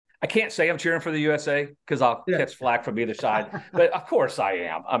I can't say I'm cheering for the USA because I'll catch flack from either side, but of course I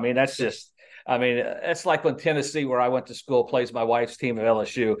am. I mean, it's like when Tennessee, where I went to school, plays my wife's team at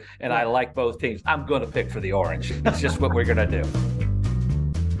LSU, and I like both teams. I'm going to pick for the orange. It's just what we're going to do.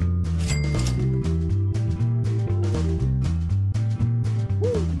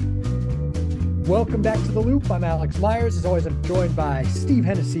 Welcome back to The Loop. I'm Alex Myers. As always, I'm joined by Steve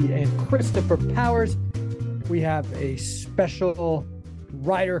Hennessy and Christopher Powers. We have a special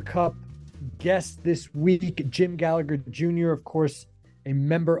Ryder Cup guest this week, Jim Gallagher Jr., of course, a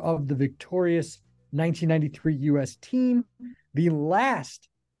member of the victorious 1993 U.S. team, the last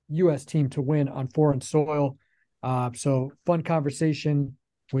U.S. team to win on foreign soil. So fun conversation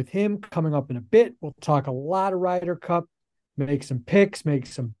with him coming up in a bit. We'll talk a lot of Ryder Cup, make some picks, make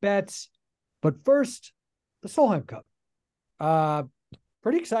some bets. But first, the Solheim Cup.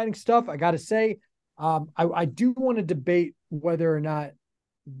 Pretty exciting stuff, I got to say. I do want to debate whether or not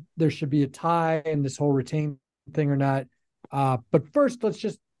there should be a tie in this whole retain thing or not. But first, let's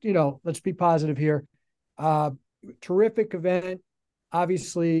be positive here. Terrific event.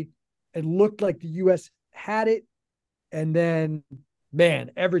 Obviously, it looked like the U.S. had it. And then, man,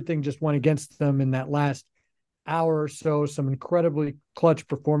 everything just went against them in that last hour or so. Some incredibly clutch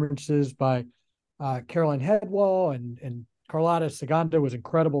performances by Caroline Headwall and Carlotta Saganda was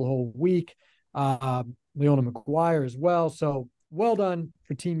incredible the whole week. Leona Maguire as well. So well done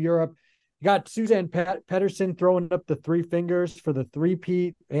for Team Europe. You got Suzanne Pedersen throwing up the three fingers for the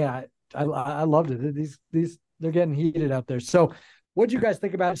three-peat. Yeah, I loved it. These they're getting heated out there. So what do you guys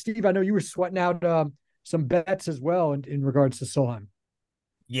think about it? Steve, I know you were sweating out some bets as well in regards to Solheim.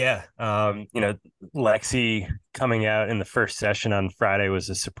 Yeah. Lexi coming out in the first session on Friday was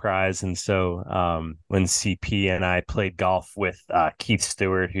a surprise. And so when CP and I played golf with Keith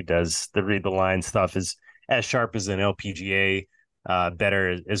Stewart, who does the read the line stuff, is as sharp as an LPGA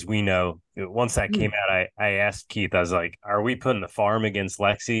better as we know. Once that came out, I asked Keith, I was like, are we putting the farm against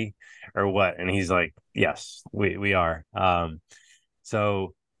Lexi or what? And he's like, yes, we are.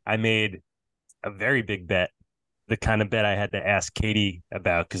 So I made a very big bet, the kind of bet I had to ask Katie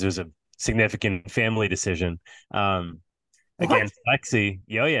about because it was a significant family decision against Lexi.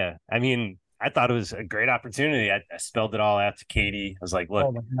 Yeah. I mean, I thought it was a great opportunity. I spelled it all out to Katie. I was like,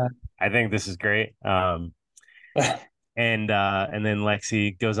 look, I think this is great. And then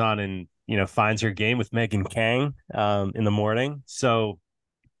Lexi goes on and, finds her game with Megan Kang in the morning. So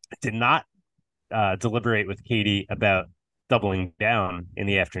I did not deliberate with Katie about doubling down in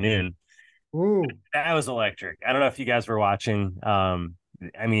the afternoon. Ooh. That was electric. I don't know if you guys were watching.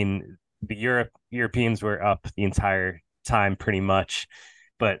 I mean, the Europeans were up the entire time pretty much,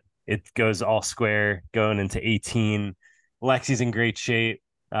 but it goes all square going into 18. Lexi's in great shape.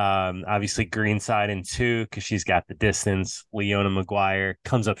 Obviously greenside in 2 because she's got the distance. Leona Maguire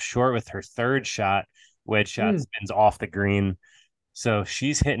comes up short with her third shot. Wedge shot spins off the green. So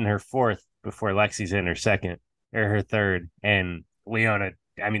she's hitting her fourth before Lexi's hitting her second or her third. And Leona,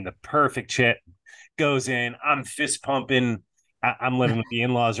 I mean, the perfect chip goes in. I'm fist pumping. I'm living with the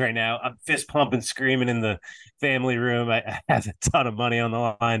in-laws right now. I'm fist pumping, screaming in the family room. I have a ton of money on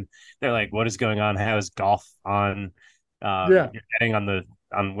the line. They're like, what is going on? How is golf on? You're betting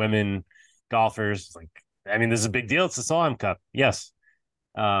on women golfers. Like, I mean, this is a big deal. It's the Solheim Cup. Yes.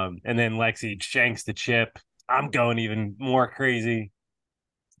 And then Lexi shanks the chip. I'm going even more crazy.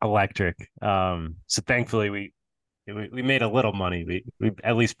 Electric. So thankfully we made a little money. We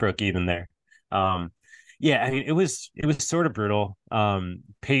at least broke even there. Yeah, I mean, it was sort of brutal.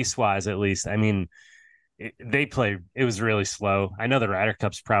 Pace wise, at least. I mean, it was really slow. I know the Ryder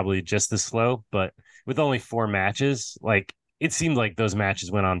Cup's probably just as slow, but with only 4 matches, like it seemed like those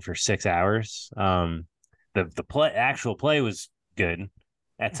matches went on for 6 hours. The actual play was good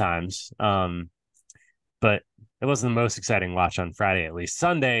at times. But it wasn't the most exciting watch on Friday, at least.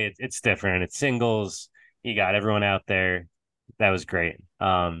 Sunday, it's different. It's singles. You got everyone out there. That was great.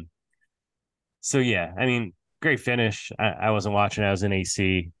 So yeah, I mean, great finish. I wasn't watching. I was in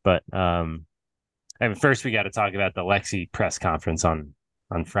AC, but first we got to talk about the Lexi press conference on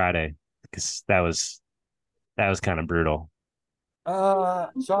Friday because that was kind of brutal.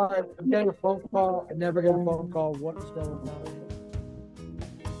 Sorry, I'm getting a phone call. I never get a phone call. What's going on?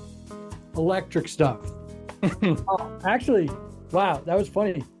 Electric stuff. Actually, wow, that was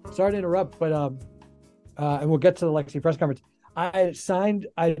funny. Sorry to interrupt, but and we'll get to the Lexi press conference. I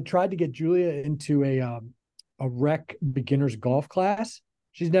tried to get Julia into a rec beginners golf class.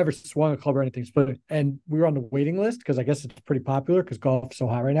 She's never swung a club or anything, and we were on the waiting list because I guess it's pretty popular because golf's so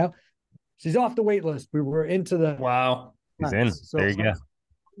hot right now. She's off the wait list. We were into the wow. She's in. So there you go.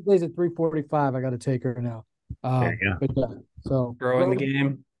 Today's at 3:45. I got to take her now. There you go. So growing the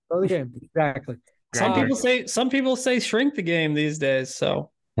game. Throw the game. Exactly. Some people say shrink the game these days.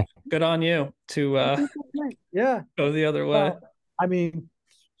 So good on you to go the other way. I mean,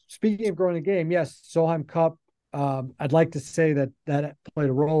 speaking of growing a game, yes, Solheim Cup. I'd like to say that played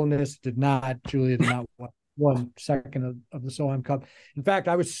a role in this. Did not. Julia did not want 1 second of the Solheim Cup. In fact,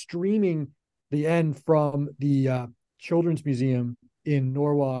 I was streaming the end from the Children's Museum in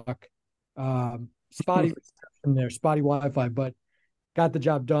Norwalk. Spotty reception there, spotty Wi-Fi, but got the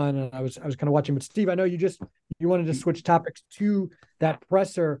job done. And I was kind of watching. But Steve, I know you wanted to switch topics to that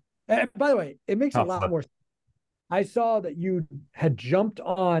presser. And by the way, it makes a lot more sense. I saw that you had jumped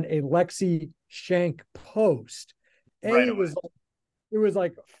on a Lexi Shank post. It was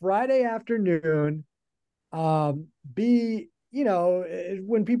like Friday afternoon. B,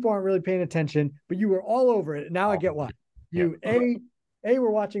 when people aren't really paying attention, but you were all over it. Now I get why. You A,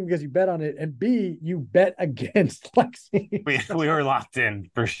 were watching because you bet on it, and B, you bet against Lexi. We were locked in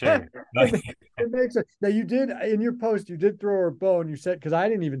for sure. It makes sense. Now you did in your post, you did throw her a bone. You said, because I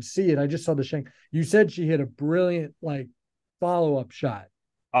didn't even see it, I just saw the shank. You said she hit a brilliant follow-up shot.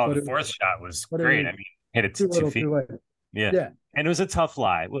 Oh, the fourth shot was great. I mean, hit it to 2 feet. Yeah, and it was a tough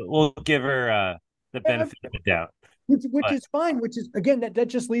lie. We'll give her the benefit of the doubt, which is fine. Which is again that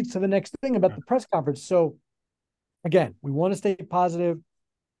just leads to the next thing about the press conference. So. Again, we want to stay positive.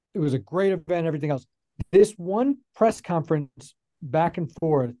 It was a great event, everything else. This one press conference back and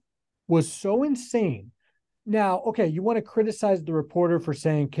forth was so insane. Now, okay, you want to criticize the reporter for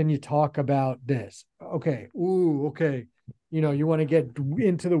saying, can you talk about this? Okay. Ooh, okay. You want to get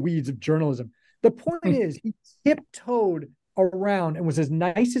into the weeds of journalism. The point is he tiptoed around and was as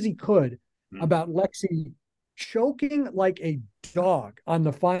nice as he could about Lexi choking like a dog on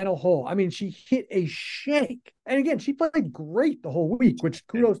the final hole. I mean, she hit a shank. And again, she played great the whole week, which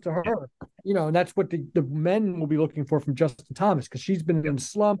kudos to her. And that's what the men will be looking for from Justin Thomas, because she's been in a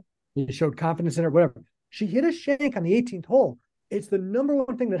slump. He showed confidence in her, whatever. She hit a shank on the 18th hole. It's the number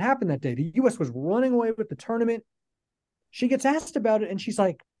one thing that happened that day. The U.S. was running away with the tournament. She gets asked about it, and she's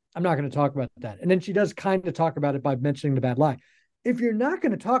like, I'm not going to talk about that. And then she does kind of talk about it by mentioning the bad lie. If you're not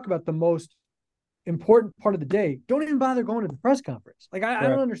going to talk about the most important part of the day, don't even bother going to the press conference. I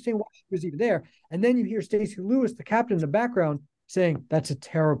don't understand why she was even there. And then you hear Stacey Lewis, the captain in the background, saying, that's a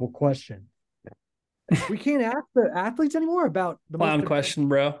terrible question. We can't ask the athletes anymore about the clown question,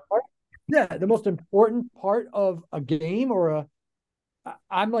 bro. The most important part of a game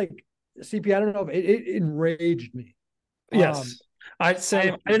I'm like, CP, I don't know if it enraged me. Yes. I'd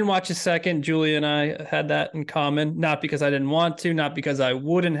say I didn't watch a second. Julie and I had that in common, not because I didn't want to, not because I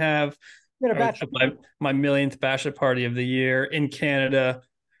wouldn't have. My millionth bachelor party of the year in Canada.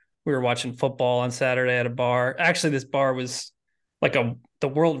 We were watching football on Saturday at a bar. Actually, this bar was the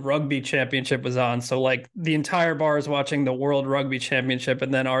World Rugby Championship was on. So the entire bar is watching the World Rugby Championship,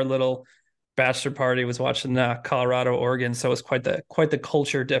 and then our little bachelor party was watching Colorado, Oregon. So it was quite the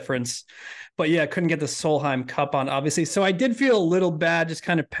culture difference. But yeah, I couldn't get the Solheim Cup on, obviously. So I did feel a little bad just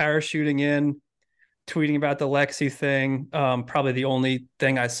kind of parachuting in, tweeting about the Lexi thing. Probably the only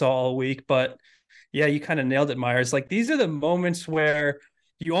thing I saw all week. But yeah, you kind of nailed it, Myers. These are the moments where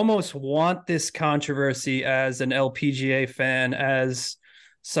you almost want this controversy as an LPGA fan, as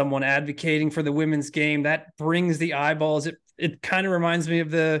someone advocating for the women's game. That brings the eyeballs. It kind of reminds me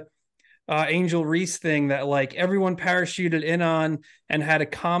of the Angel Reese thing that everyone parachuted in on and had a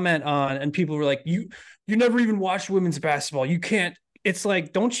comment on, and people were like, you never even watched women's basketball. You can't. It's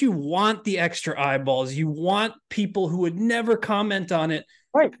don't you want the extra eyeballs? You want people who would never comment on it,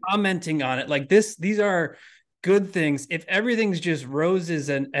 commenting on it. These are good things. If everything's just roses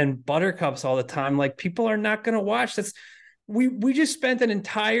and buttercups all the time, people are not going to watch. We just spent an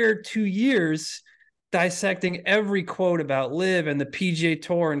entire 2 years dissecting every quote about Liv and the PGA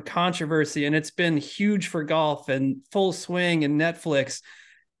Tour and controversy, and it's been huge for golf and Full Swing and Netflix.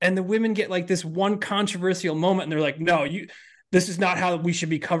 And the women get this one controversial moment, and they're like, "No, this is not how we should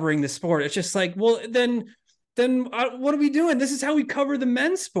be covering the sport." It's just well, then what are we doing? This is how we cover the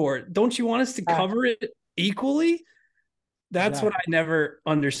men's sport. Don't you want us to cover it equally? That's what I never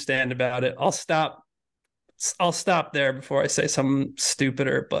understand about it. I'll stop there before I say something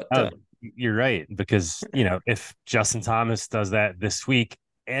stupider. But you're right, because if Justin Thomas does that this week,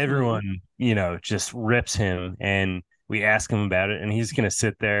 everyone just rips him, and we ask him about it, and he's going to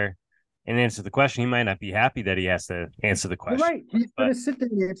sit there and answer the question. He might not be happy that he has to answer the question. You're right. He's going to sit there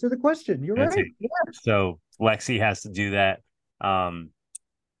and answer the question. You're right. Yeah. So Lexi has to do that. And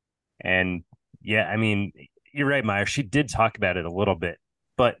yeah, I mean, you're right, Meyer. She did talk about it a little bit,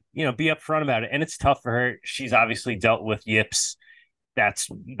 but be upfront about it. And it's tough for her. She's obviously dealt with yips. That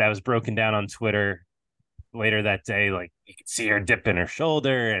was broken down on Twitter. later that day, like you could see her dipping her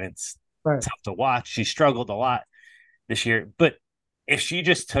shoulder, and it's Right. tough to watch. She struggled a lot this year, but if she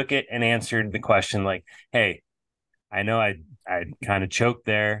just took it and answered the question like, "Hey, I know I kind of choked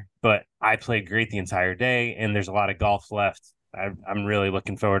there, but I played great the entire day, and there's a lot of golf left. I'm really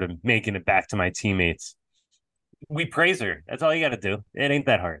looking forward to making it back to my teammates." We praise her. That's all you got to do. It ain't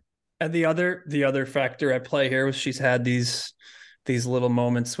that hard. And the other factor at play here was she's had these little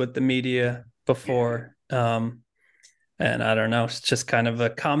moments with the media before. And I don't know, it's just kind of a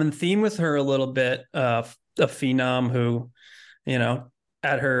common theme with her a little bit. A phenom who,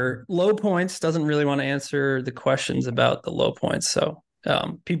 at her low points doesn't really want to answer the questions about the low points. So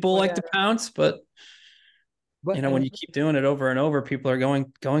people like to pounce, but when you keep doing it over and over, people are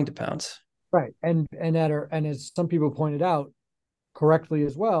going to pounce. Right. And as some people pointed out correctly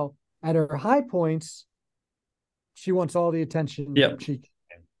as well, at her high points, she wants all the attention. Yep.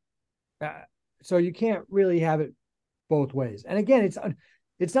 So you can't really have it both ways. And again,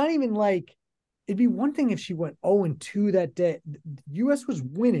 it's not even like, it'd be one thing if she went 0-2 that day. The U.S. was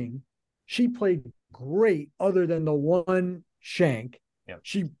winning. She played great other than the one shank. Yep.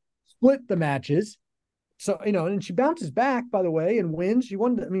 She split the matches. So, and she bounces back, by the way, and wins. She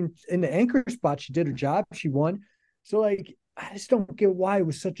won. I mean, in the anchor spot, she did her job. She won. So, like, I just don't get why it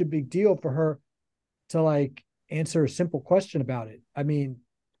was such a big deal for her to, like, answer a simple question about it. I mean,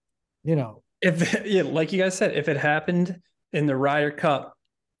 If like you guys said, if it happened in the Ryder Cup,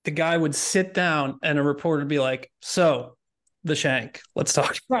 the guy would sit down and a reporter would be like, "So, the shank, let's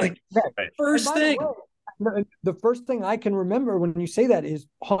talk." Right. First thing. The first thing I can remember when you say that is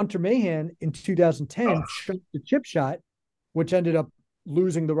Hunter Mahan in 2010 shot the chip shot, which ended up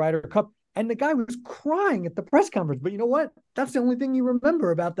losing the Ryder Cup. And the guy was crying at the press conference. But you know what? That's the only thing you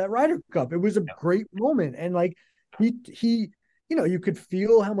remember about that Ryder Cup. It was a great moment. And like he you could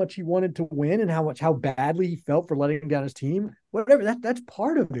feel how much he wanted to win and how badly he felt for letting down his team. Whatever. That's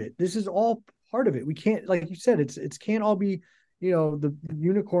part of it. This is all part of it. We can't, like you said, it can't all be the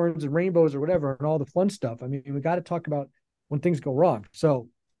unicorns and rainbows or whatever and all the fun stuff. I mean, we got to talk about when things go wrong. So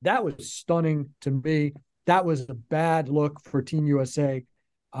that was stunning to me. That was a bad look for Team USA.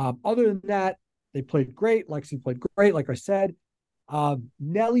 Other than that, they played great. Lexi played great, like I said.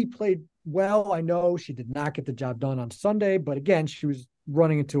 Nelly played well. I know she did not get the job done on Sunday, but again, she was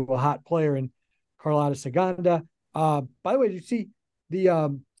running into a hot player in Carlotta Saganda. By the way, did you see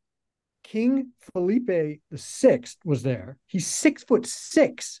the King Felipe VI was there. He's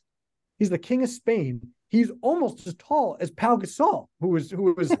 6'6". He's the king of Spain. He's almost as tall as Pau Gasol, who was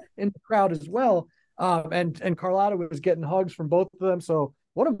in the crowd as well. And Carlotta was getting hugs from both of them. So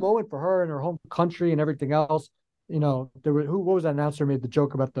what a moment for her in her home country and everything else. What was that announcer made the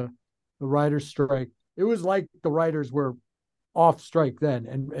joke about the writers' strike? It was like the writers were off strike then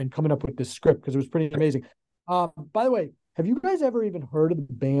and coming up with this script because it was pretty amazing. By the way, have you guys ever even heard of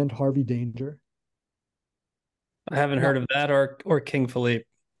the band Harvey Danger? I haven't heard of that or King Philippe.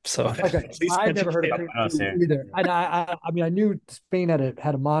 So okay. I've never heard of it either. And I mean, I knew Spain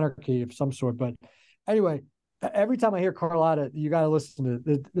had a monarchy of some sort, but anyway, every time I hear Carlotta, you got to listen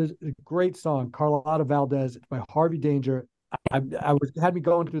to it. There's a great song, Carlotta Valdez, by Harvey Danger. Had me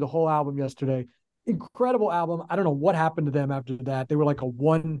going through the whole album yesterday. Incredible album. I don't know what happened to them after that. They were like a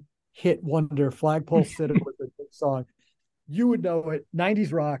one-hit wonder. Flagpole Sitter was a good song. You would know it.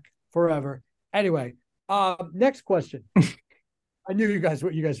 90s rock forever. Anyway, next question. I knew you guys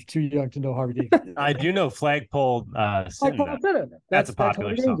were too young to know Harvey Danger. I do know Flagpole Sitter. That's a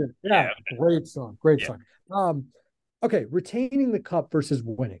popular song. Yeah, great song. Great song. Okay, retaining the cup versus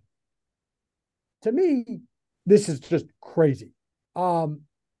winning. To me, this is just crazy. And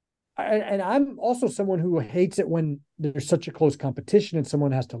I'm also someone who hates it when there's such a close competition and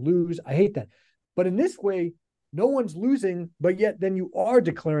someone has to lose. I hate that. But in this way, no one's losing, but yet then you are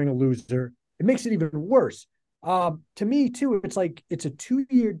declaring a loser. It makes it even worse. To me, too, it's like it's a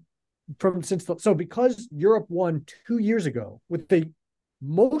 2-year so because Europe won 2 years ago with a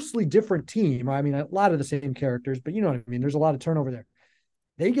mostly different team. I mean, a lot of the same characters, but you know what I mean? There's a lot of turnover there.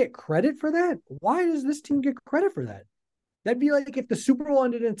 They get credit for that? Why does this team get credit for that? That'd be like if the Super Bowl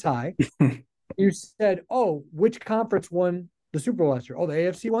ended in a tie. You said, oh, which conference won the Super Bowl last year? Oh, the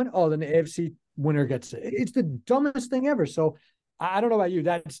AFC won? Oh, then the AFC winner gets it. It's the dumbest thing ever. So I don't know about you.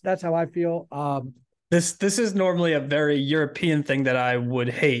 That's how I feel. This is normally a very European thing that I would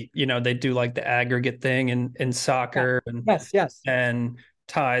hate. They do like the aggregate thing in soccer. Yeah. And, yes. And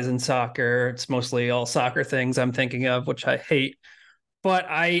ties in soccer. It's mostly all soccer things I'm thinking of, which I hate. But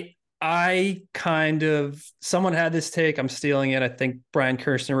I kind of, someone had this take, I'm stealing it. I think Brian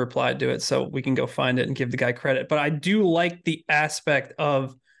Kirshner replied to it, so we can go find it and give the guy credit. But I do like the aspect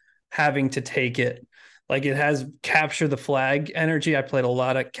of having to take it. Like it has capture the flag energy. I played a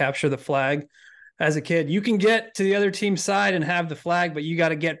lot of capture the flag as a kid. You can get to the other team's side and have the flag, but you got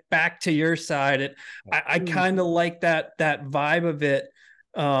to get back to your side. I kind of like that vibe of it.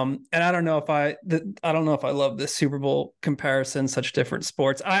 And I don't know if I love this Super Bowl comparison, such different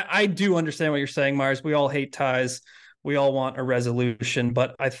sports. I do understand what you're saying, Myers. We all hate ties. We all want a resolution,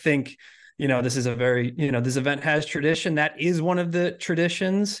 but I think, this is this event has tradition. That is one of the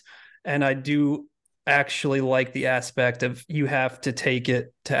traditions. And I do actually like the aspect of you have to take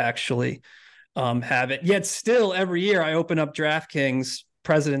it to actually have it. Yet still every year I open up DraftKings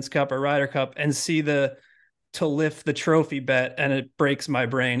President's Cup or Ryder Cup and see to lift the trophy bet, and it breaks my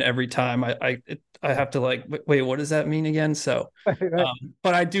brain every time. I have to like, wait, what does that mean again? So,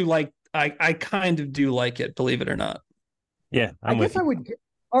 but I do like, I kind of do like it, believe it or not. Yeah, I guess I would.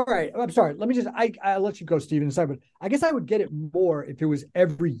 All right, I'm sorry. Let me just. I'll let you go, Steven. Sorry, but I guess I would get it more if it was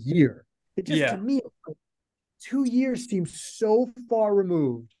every year. It just to me, 2 years seems so far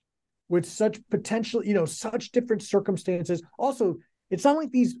removed, with such potential, such different circumstances. Also, it's not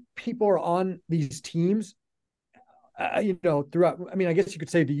like these people are on these teams, throughout. I mean, I guess you could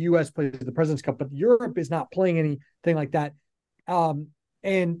say the U.S. plays the President's Cup, but Europe is not playing anything like that.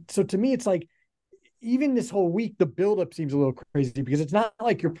 And so to me, it's like, even this whole week, the buildup seems a little crazy because it's not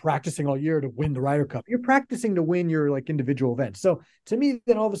like you're practicing all year to win the Ryder Cup. You're practicing to win your like individual events. So to me,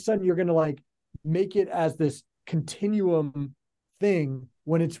 then all of a sudden you're going to like make it as this continuum thing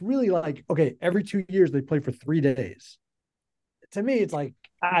when it's really like, okay, every 2 years they play for 3 days. To me, it's like,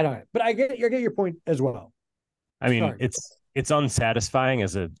 I don't know, but I get your point as well. I mean, it's unsatisfying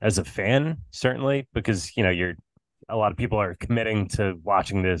as a fan, certainly, because a lot of people are committing to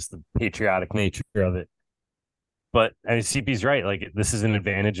watching this, the patriotic nature of it. But I mean, CP's right. Like, this is an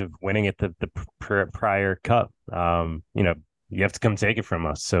advantage of winning at the prior cup. You have to come take it from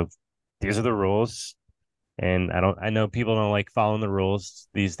us. So these are the rules. And I know people don't like following the rules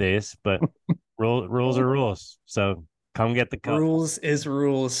these days, but rules are rules. So come get the cup. Rules is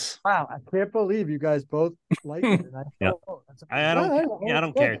rules. Wow, I can't believe you guys both like it. I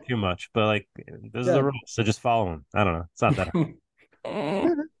don't care too much, but like, those are the rules, so just follow them. I don't know. It's not that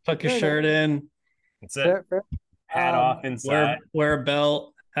hard. Tuck your shirt in. That's it. Fair. Hat off inside. Wear a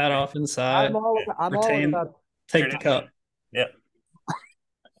belt. Hat off inside. I'm all about take the cup. Yep.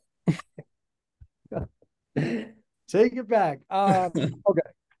 Take it back. Okay.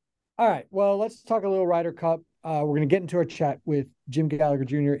 All right. Well, let's talk a little Ryder Cup. We're going to get into our chat with Jim Gallagher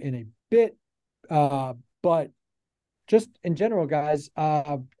Jr. in a bit. But just in general, guys,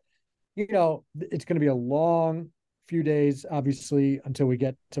 it's going to be a long few days, obviously, until we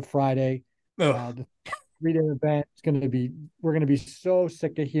get to Friday. The 3-day event we're going to be so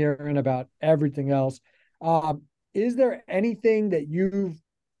sick of hearing about everything else. Is there anything that you've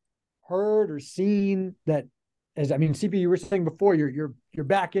heard or seen that, CP, you were saying before, you're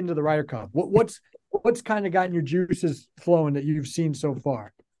back into the Ryder Cup. What's kind of gotten your juices flowing that you've seen so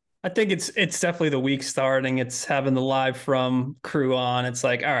far? I think it's definitely the week starting. It's having the live from crew on. It's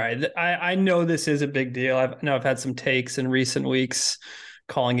like, all right, I know this is a big deal. I've had some takes in recent weeks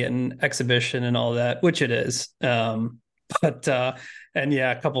calling it an exhibition and all that, which it is. And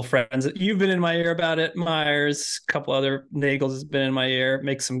yeah, a couple friends, you've been in my ear about it, Myers, a couple other Nagels has been in my ear,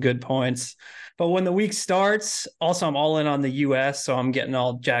 make some good points. But when the week starts, also I'm all in on the US, so I'm getting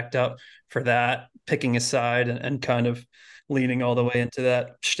all jacked up for that, picking a side and kind of leaning all the way into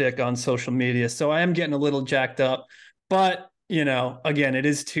that shtick on social media. So I am getting a little jacked up, but again, it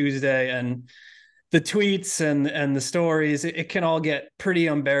is Tuesday, and the tweets and the stories, it can all get pretty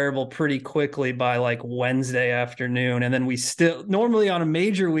unbearable pretty quickly by like Wednesday afternoon. And then we still, normally on a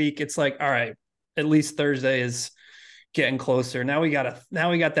major week, it's like, all right, at least Thursday is getting closer. Now we got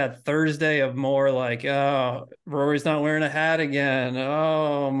that Thursday of more like, oh, Rory's not wearing a hat again.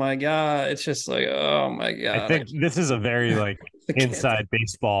 Oh my God. It's just like, oh my God. I think this is a very like inside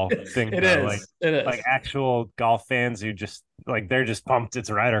baseball thing. It is. Like actual golf fans who just like, they're just pumped it's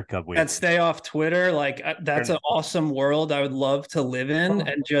Ryder Cup week. And stay off Twitter. Like that's an awesome world I would love to live in.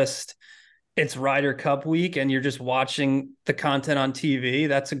 And just, it's Ryder Cup week and you're just watching the content on TV.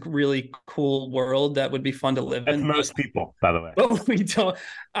 That's a really cool world that would be fun to live in. Most people, by the way. But we don't.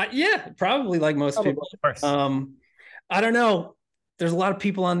 Yeah, probably like most people. I don't know. There's a lot of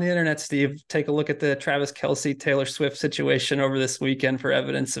people on the internet, Steve. Take a look at the Travis Kelce, Taylor Swift situation over this weekend for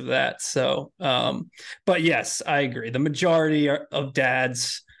evidence of that. So, but yes, I agree. The majority of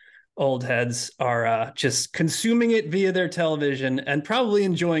dads, old heads, are just consuming it via their television and probably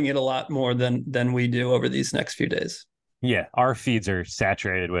enjoying it a lot more than we do over these next few days. Yeah, our feeds are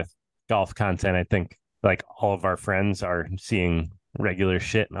saturated with golf content. I think like all of our friends are seeing regular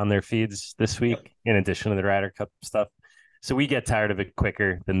shit on their feeds this week, in addition to the Ryder Cup stuff. So we get tired of it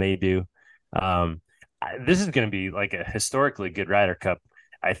quicker than they do. This is going to be like a historically good Ryder Cup,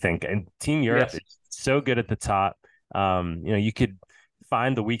 I think. And Team Europe is so good at the top. You could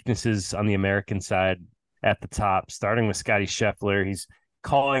find the weaknesses on the American side at the top, starting with Scotty Scheffler. He's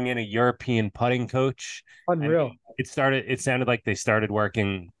calling in a European putting coach. Unreal. It sounded like they started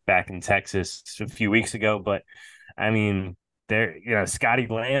working back in Texas a few weeks ago, but I mean, Scotty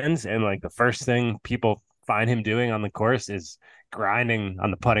lands, and like the first thing people find him doing on the course is grinding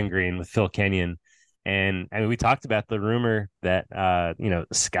on the putting green with Phil Kenyon. And I mean, we talked about the rumor that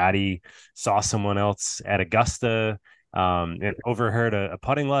Scotty saw someone else at Augusta, and overheard a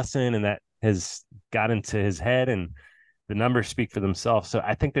putting lesson, and that has got into his head, and the numbers speak for themselves. So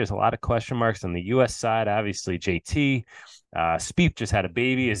I think there's a lot of question marks on the U.S. side. Obviously, JT, Spieth just had a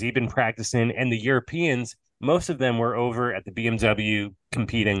baby. Has he been practicing? And the Europeans, most of them were over at the BMW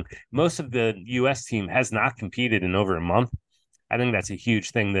competing. Most of the U.S. team has not competed in over a month. I think that's a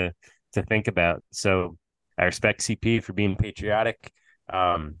huge thing to think about. So I respect CP for being patriotic.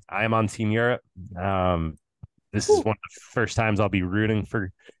 I am on Team Europe. This is one of the first times I'll be rooting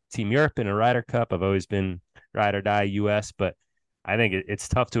for Team Europe in a Ryder Cup. I've always been ride or die US, but I think it's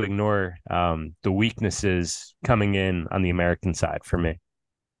tough to ignore the weaknesses coming in on the American side for me.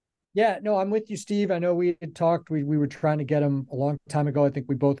 Yeah, no, I'm with you, Steve. I know we had talked. We were trying to get him a long time ago. I think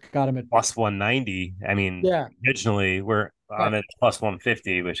we both got him at plus 190. I mean, originally we're on at plus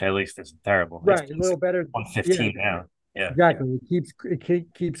 150, which at least isn't terrible. Right, a little better. 115 now. Yeah, exactly.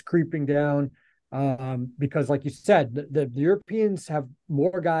 It keeps creeping down because, like you said, the Europeans have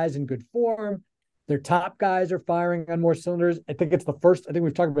more guys in good form. Their top guys are firing on more cylinders. I think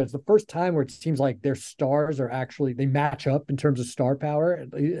we've talked about it's the first time where it seems like their stars are actually, they match up in terms of star power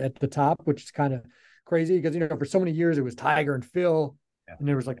at the top, which is kind of crazy because, for so many years it was Tiger and Phil, and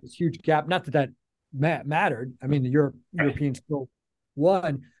there was like this huge gap. Not that mattered. I mean, the Europeans still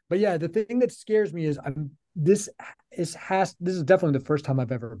won. But yeah, the thing that scares me is this is definitely the first time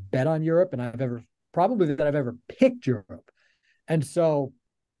I've ever bet on Europe, and I've ever picked Europe. And so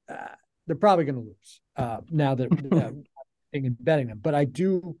they're probably going to lose now that betting them. But I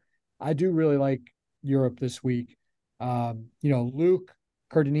do really like Europe this week. Luke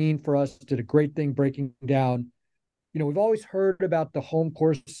Cardinine for us did a great thing breaking down. We've always heard about the home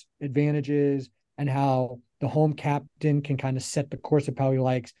course advantages and how the home captain can kind of set the course up how he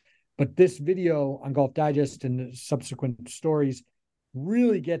likes. But this video on Golf Digest and the subsequent stories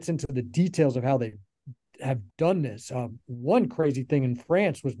really gets into the details of how they have done this. One crazy thing in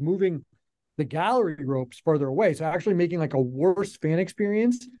France was moving the gallery ropes further away. So actually making like a worse fan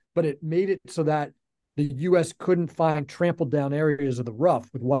experience, but it made it so that the US couldn't find trampled down areas of the rough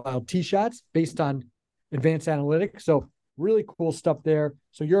with wild tee shots based on advanced analytics. So really cool stuff there.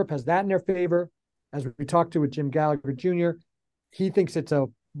 So Europe has that in their favor. As we talked to with Jim Gallagher Jr., he thinks it's a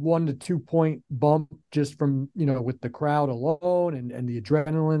 1 to 2 point bump just from, with the crowd alone and the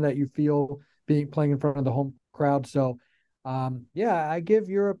adrenaline that you feel playing in front of the home crowd. So I give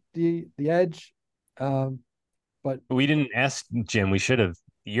Europe the edge. But we didn't ask Jim. We should have.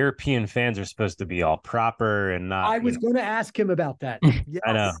 European fans are supposed to be all proper and not. I was going to ask him about that. Yes.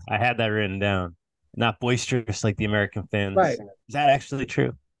 I know. I had that written down. Not boisterous like the American fans. Right. Is that actually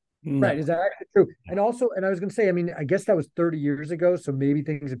true? Right. Is that actually true? And also, I was going to say, I mean, I guess that was 30 years ago, so maybe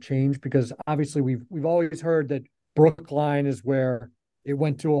things have changed because obviously we've always heard that Brookline is where it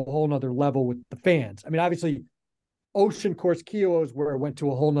went to a whole nother level with the fans. I mean, obviously, Ocean Course Kiowa is where it went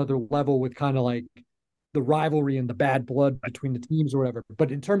to a whole nother level with kind of like the rivalry and the bad blood between the teams or whatever.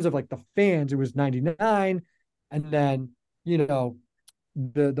 But in terms of like the fans, it was 99. And then, the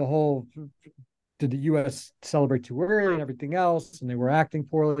whole, did the U.S. celebrate too early and everything else, and they were acting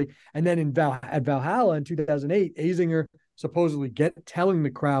poorly. And then at Valhalla in 2008, Azinger supposedly telling the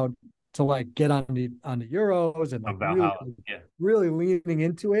crowd to like get on the Euros and like really leaning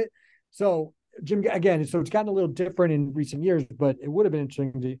into it. So Jim, again, so it's gotten a little different in recent years, but it would have been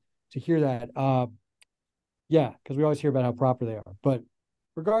interesting to hear that. Because we always hear about how proper they are. But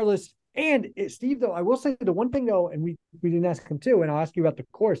regardless, and Steve, though, I will say the one thing, though, and we didn't ask him too, and I'll ask you about the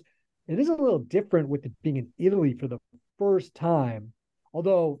course. It is a little different with it being in Italy for the first time.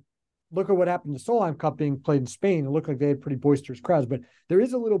 Although, look at what happened to Solheim Cup being played in Spain. It looked like they had pretty boisterous crowds. But there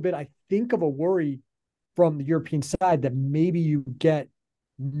is a little bit, I think, of a worry from the European side that maybe you get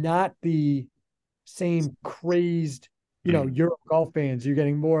not the same crazed, Europe golf fans. You're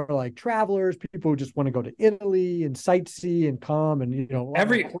getting more like travelers, people who just want to go to Italy and sightsee and come and,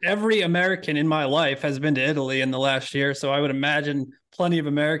 every American in my life has been to Italy in the last year. So I would imagine plenty of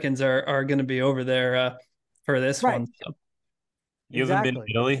Americans are going to be over there for this one. So. You haven't been to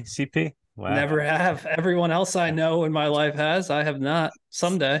Italy, CP? Wow. Never have. Everyone else I know in my life has. I have not.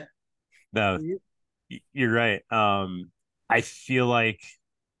 Someday. No, you're right. I feel like,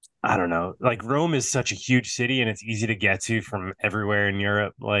 I don't know, like Rome is such a huge city and it's easy to get to from everywhere in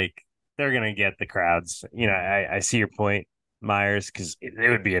Europe. Like they're going to get the crowds. I see your point, Myers, because it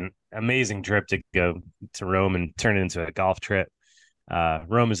would be an amazing trip to go to Rome and turn it into a golf trip.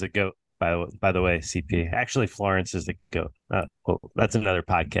 Rome is the GOAT, by the way, CP. Actually, Florence is the GOAT. Well, that's another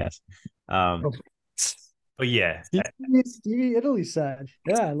podcast. But yeah. Stevie Italy side.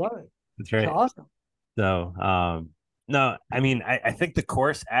 Yeah, I love it. That's right. It's awesome. So, no, I mean, I think the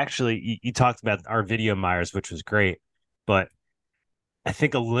course actually, you talked about our video, Myers, which was great, but I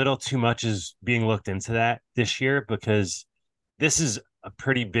think a little too much is being looked into that this year because this is a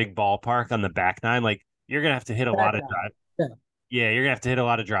pretty big ballpark on the back nine. Like you're gonna have to hit a lot of drive. Yeah, you're gonna have to hit a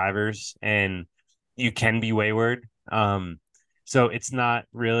lot of drivers, and you can be wayward. So it's not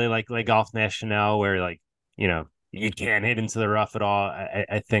really like Golf National where like you can't hit into the rough at all.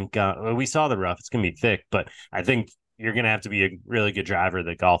 I think we saw the rough; it's gonna be thick, but I think you're gonna have to be a really good driver of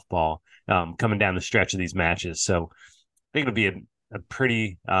the golf ball coming down the stretch of these matches. So I think it'll be a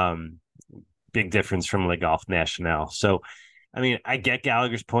pretty big difference from Le Golf National. So, I mean, I get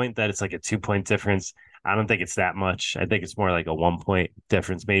Gallagher's point that it's like a 2-point difference. I don't think it's that much. I think it's more like a 1-point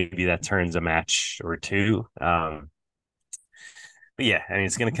difference. Maybe that turns a match or two. But yeah, I mean,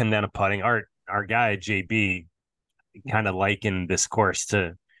 it's going to come down to putting. Our guy, JB, kind of likened this course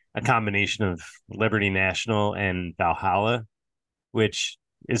to a combination of Liberty National and Valhalla, which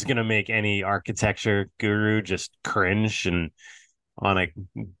is going to make any architecture guru just cringe and want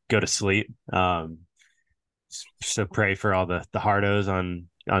to go to sleep. So pray for all the hardos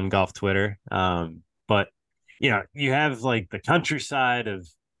on golf Twitter. But you have like the countryside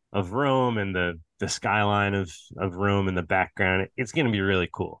of Rome and the skyline of Rome in the background. It's going to be really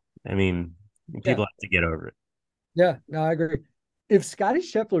cool. I mean, people have to get over it. Yeah, no, I agree. If Scotty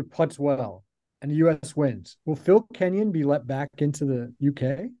Scheffler putts well and the U.S. wins, will Phil Kenyon be let back into the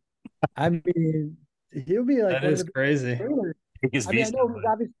UK? I mean, he'll be like, that is crazy. I know he's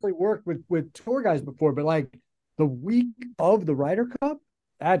obviously worked with tour guys before, but like the week of the Ryder Cup,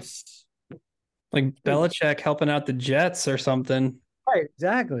 that's like Belichick helping out the Jets or something. Right,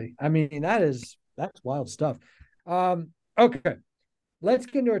 exactly. I mean, that's wild stuff. Okay, let's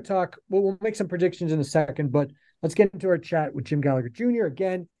get into our talk. We'll make some predictions in a second, but let's get into our chat with Jim Gallagher Jr.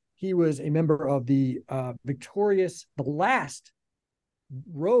 Again, he was a member of the last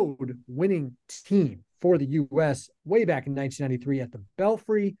road winning team for the U.S. way back in 1993 at the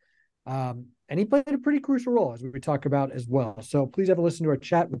Belfry. And he played a pretty crucial role, as we talk about as well. So please have a listen to our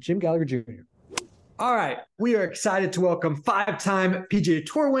chat with Jim Gallagher Jr. All right. We are excited to welcome 5-time PGA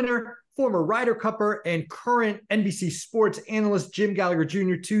Tour winner, former Ryder Cupper, and current NBC Sports analyst Jim Gallagher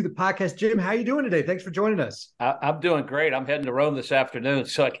Jr. to the podcast. Jim, how are you doing today? Thanks for joining us. I'm doing great. I'm heading to Rome this afternoon,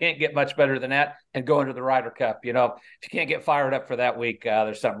 so I can't get much better than that and going to the Ryder Cup. If you can't get fired up for that week,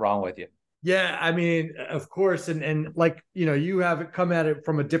 there's something wrong with you. Yeah, I mean, of course. And like, you have come at it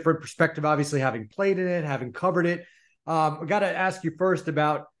from a different perspective, obviously having played in it, having covered it. I got to ask you first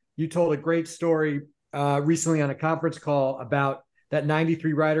about, you told a great story recently on a conference call about that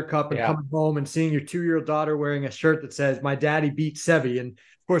 93 Ryder Cup and coming home and seeing your 2-year-old daughter wearing a shirt that says, "My daddy beat Seve." And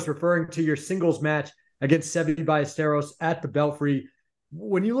of course, referring to your singles match against Seve Ballesteros at the Belfry.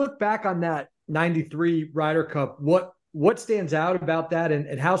 When you look back on that 93 Ryder Cup, what stands out about that,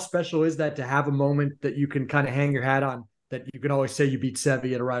 and how special is that to have a moment that you can kind of hang your hat on, that you can always say you beat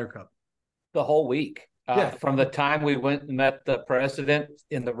Seve at a Ryder Cup? The whole week. From the time we went and met the president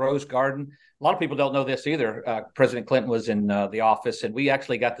in the Rose Garden. A lot of people don't know this either. President Clinton was in the office, and we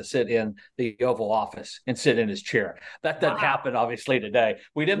actually got to sit in the Oval Office and sit in his chair. That doesn't happen, obviously, today.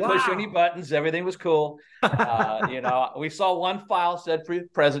 We didn't push any buttons. Everything was cool. We saw one file said for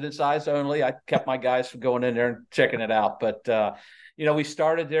president's eyes only. I kept my guys from going in there and checking it out. But, we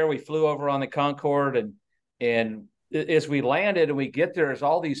started there. We flew over on the Concorde, and as we landed and we get there, there's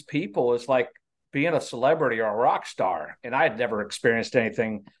all these people. It's like being a celebrity or a rock star. And I had never experienced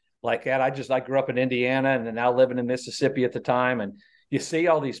anything like that. I grew up in Indiana and now living in Mississippi at the time. And you see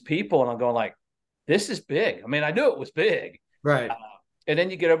all these people and I'm going like, this is big. I mean, I knew it was big. Right. And then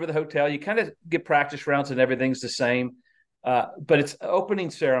you get over to the hotel, you kind of get practice rounds and everything's the same. But it's opening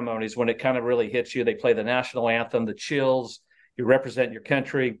ceremonies when it kind of really hits you. They play the national anthem, the chills, you represent your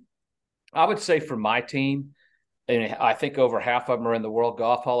country. I would say for my team, and I think over half of them are in the World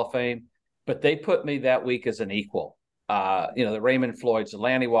Golf Hall of Fame, but they put me that week as an equal. The Raymond Floyds, the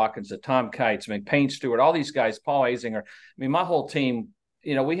Lanny Watkins, the Tom Kites, Payne Stewart, all these guys, Paul Azinger. My whole team,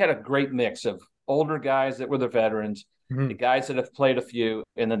 we had a great mix of older guys that were the veterans, the guys that have played a few,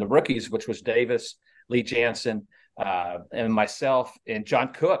 and then the rookies, which was Davis, Lee Jansen, and myself and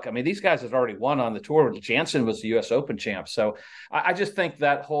John Cook. I mean, these guys have already won on the tour. Jansen was the U.S. Open champ. So I just think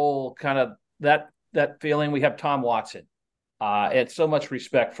that whole kind of that feeling. We have Tom Watson, and so much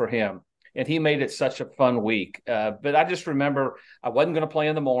respect for him. And he made it such a fun week. But I just remember I wasn't going to play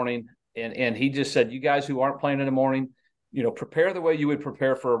in the morning. And he just said, you guys who aren't playing in the morning, prepare the way you would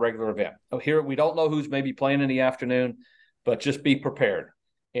prepare for a regular event. Here, we don't know who's maybe playing in the afternoon, but just be prepared.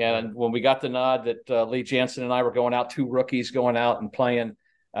 And when we got the nod that Lee Jansen and I were going out, 2 rookies going out and playing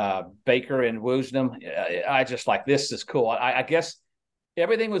Baker and Woosnam, I just like, this is cool. I guess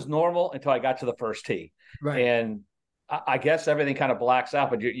everything was normal until I got to the first tee. Right. And I guess everything kind of blacks out,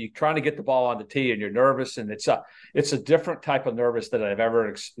 but you're trying to get the ball on the tee and you're nervous, and it's a different type of nervous that I've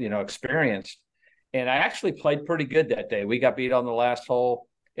ever experienced. And I actually played pretty good that day. We got beat on the last hole,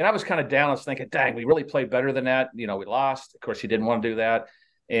 and I was kind of down. I was thinking, dang, we really played better than that. We lost. Of course, you didn't want to do that,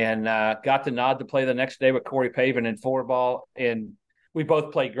 and got the nod to play the next day with Corey Pavin in 4-ball, and we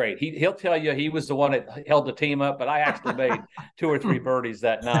both played great. He'll tell you he was the one that held the team up, but I actually made 2 or 3 birdies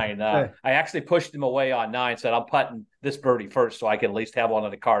that night. I actually pushed him away on 9, said I'm putting this birdie first so I can at least have one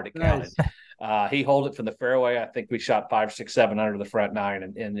on the card to count it. He held it from the fairway. I think we shot 5, 6, 7 under the front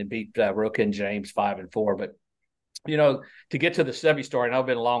 9 and beat Rook and James 5 and 4. But to get to the Seve story, and I've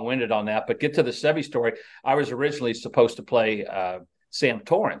been long-winded on that, but get to the Seve story, I was originally supposed to play Sam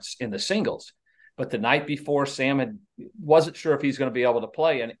Torrance in the singles. But the night before, Sam wasn't sure if he's going to be able to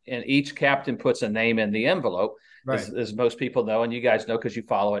play. And each captain puts a name in the envelope, as most people know, and you guys know because you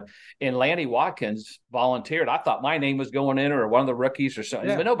follow it. And Lanny Watkins volunteered. I thought my name was going in, or one of the rookies or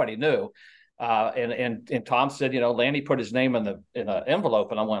something, but nobody knew. And Tom said, Lanny put his name in the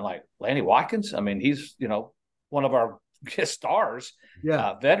envelope. And I went like, Lanny Watkins? I mean, he's, one of our stars,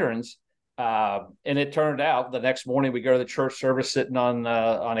 veterans. And it turned out the next morning we go to the church service sitting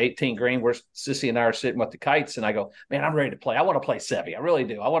on 18 green where Sissy and I are sitting with the kites. And I go, man, I'm ready to play. I want to play Seve. I really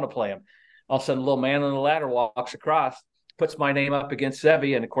do. I want to play him. All of a sudden, a little man on the ladder walks across, puts my name up against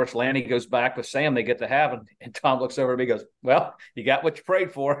Seve. And of course, Lanny goes back with Sam. They get to have him. And Tom looks over at me and goes, well, you got what you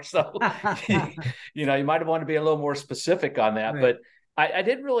prayed for. So, you might have wanted to be a little more specific on that. Right. But I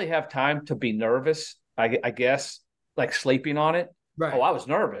didn't really have time to be nervous, I guess, like sleeping on it. Right. Oh, I was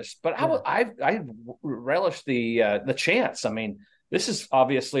nervous, but I relished the chance. I mean, this is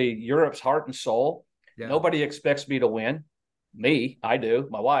obviously Europe's heart and soul. Yeah. Nobody expects me to win. Me, I do.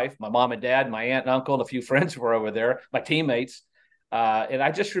 My wife, my mom and dad, my aunt and uncle, and a few friends were over there, my teammates. And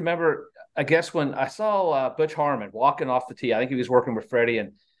I just remember, I guess, when I saw Butch Harmon walking off the tee, I think he was working with Freddie,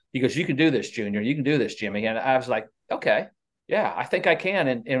 and he goes, you can do this, Junior. You can do this, Jimmy. And I was like, okay, yeah, I think I can.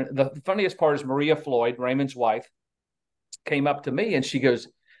 And the funniest part is Maria Floyd, Raymond's wife, came up to me and she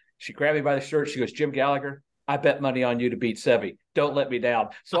grabbed me by the shirt. She goes, Jim Gallagher, I bet money on you to beat Seve. Don't let me down.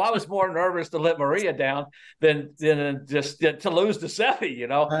 So I was more nervous to let Maria down than just to lose to Seve,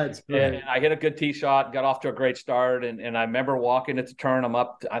 And I hit a good tee shot, got off to a great start. And I remember walking at the turn. I'm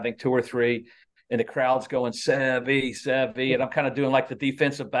up, I think 2 or 3, and the crowd's going, Seve. And I'm kind of doing like the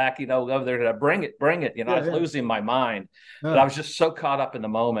defensive back, over there to bring it. I was losing my mind. But I was just so caught up in the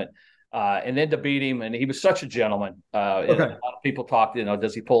moment. And then to beat him, and he was such a gentleman. A lot of people talked,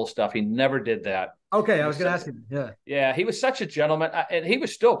 does he pull stuff? He never did that. Okay, I was going to ask him. Yeah, he was such a gentleman, and he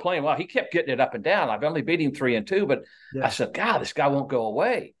was still playing well. He kept getting it up and down. I've only beat him 3 and 2, but I said, God, this guy won't go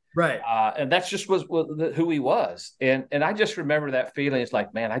away. Right. And that's just was who he was. And I just remember that feeling. It's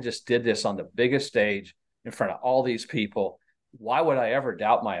like, man, I just did this on the biggest stage in front of all these people. Why would I ever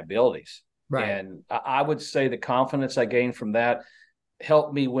doubt my abilities? Right. And I would say the confidence I gained from that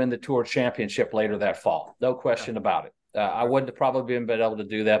helped me win the Tour Championship later that fall. No question about it. I wouldn't have probably been able to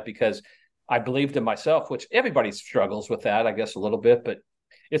do that because I believed in myself, which everybody struggles with that, I guess, a little bit. But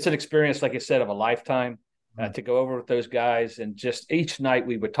it's an experience, like I said, of a lifetime to go over with those guys. And just each night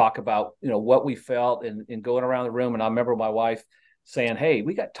we would talk about, what we felt and going around the room. And I remember my wife saying, hey,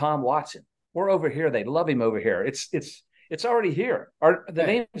 we got Tom Watson. We're over here. They love him over here. It's already here.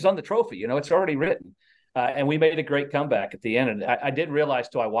 The name's on the trophy. It's already written. And we made a great comeback at the end. And I didn't realize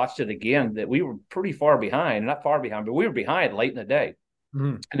till I watched it again that we were pretty far behind. Not far behind, but we were behind late in the day.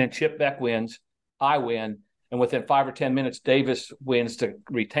 Mm-hmm. And then Chip Beck wins, I win. And within 5 or 10 minutes, Davis wins to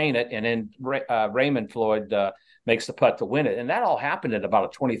retain it. And then Raymond Floyd makes the putt to win it. And that all happened in about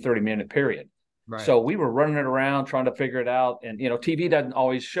a 20, 30-minute period. Right. So we were running it around, trying to figure it out. And, TV doesn't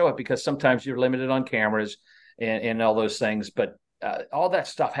always show it because sometimes you're limited on cameras and all those things. But all that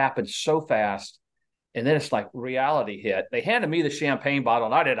stuff happened so fast. And then it's like reality hit. They handed me the champagne bottle,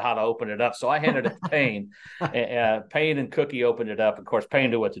 and I didn't know how to open it up. So I handed it to Payne. Payne and Cookie opened it up. Of course,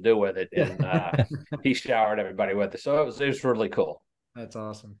 Payne knew what to do with it, and he showered everybody with it. So it was really cool. That's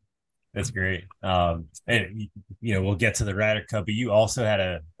awesome. That's great. And we'll get to the Ryder Cup, but you also had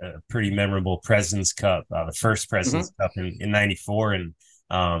a pretty memorable President's Cup, the first President's Cup in '94, and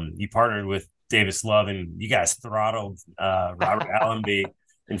you partnered with Davis Love, and you guys throttled Robert Allenby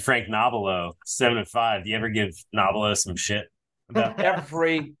and Frank Nobilo 7-5. Do you ever give Nobilo some shit about that?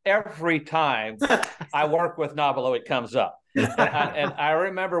 Every time I work with Nobilo, it comes up. And I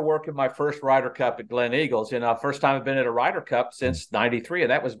remember working my first Ryder Cup at Glen Eagles, first time I've been at a Ryder Cup since '93,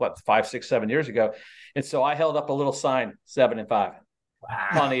 and that was 5, 6, 7 years ago. And so I held up a little sign, 7-5,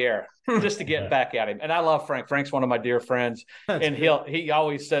 on the air, just to get back at him. And I love Frank. Frank's one of my dear friends, and he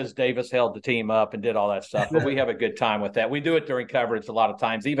always says Davis held the team up and did all that stuff. But we have a good time with that. We do it during coverage a lot of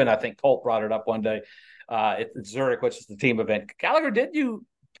times. Even I think Colt brought it up one day at Zurich, which is the team event. Gallagher, did you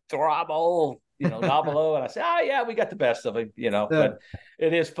throttle Nobilo? And I said, yeah, we got the best of him, But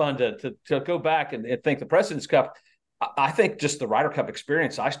it is fun to go back and think the President's Cup. I think just the Ryder Cup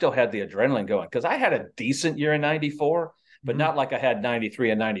experience, I still had the adrenaline going because I had a decent year in '94, but not like I had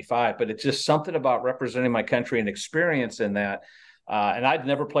 '93 and '95. But it's just something about representing my country and experience in that. And I'd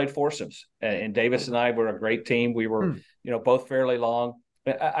never played foursomes. And Davis and I were a great team. We were, both fairly long.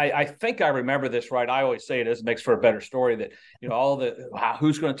 I think I remember this right. I always say it makes for a better story that,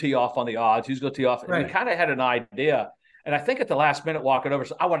 who's going to tee off on the odds, who's going to tee off. Right. And we kind of had an idea. And I think at the last minute walking over,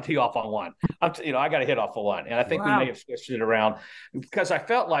 so I want to tee off on one. I got to hit off on one. And I think we may have switched it around because I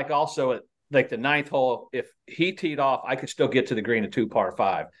felt like also at like the ninth hole, if he teed off, I could still get to the green at 2 par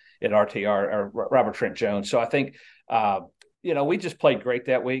 5 at RTR or Robert Trent Jones. So I think, we just played great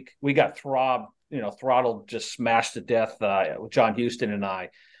that week. We got throttled, just smashed to death with John Houston and I,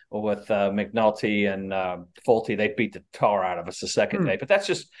 with McNulty and Fulte. They beat the tar out of us the second day. But that's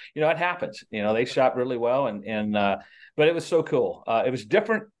just, it happens. They shot really well. But it was so cool. It was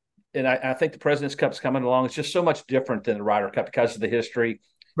different. And I think the President's Cup's coming along. It's just so much different than the Ryder Cup because of the history.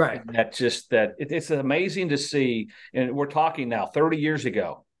 Right. It's amazing to see. And we're talking now 30 years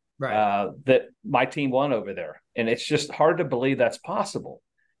ago that my team won over there. And it's just hard to believe that's possible.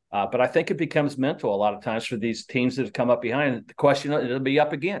 But I think it becomes mental a lot of times for these teams that have come up behind. The question, it'll be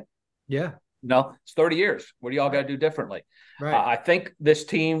up again. Yeah. It's 30 years. What do y'all got to do differently? Right. I think these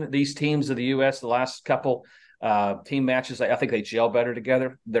teams of the U.S., the last couple team matches, I think they gel better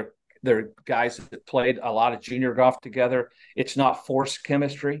together. They're guys that played a lot of junior golf together. It's not forced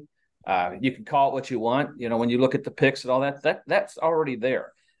chemistry. You can call it what you want. When you look at the picks and all that's already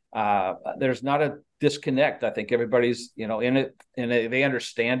there. There's not a disconnect. I think everybody's, in it and they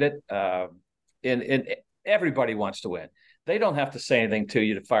understand it. And everybody wants to win. They don't have to say anything to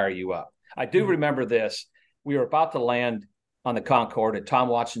you to fire you up. I do remember this. We were about to land on the Concorde and Tom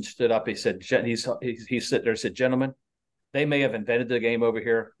Watson stood up. He said, he's sitting there and said, gentlemen, they may have invented the game over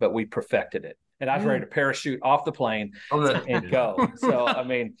here, but we perfected it. And I was ready to parachute off the plane and go. So,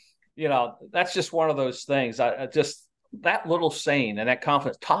 that's just one of those things. I just, that little saying and that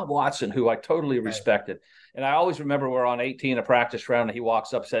confidence, Tom Watson, who I totally respected. And I always remember we're on 18, a practice round, and he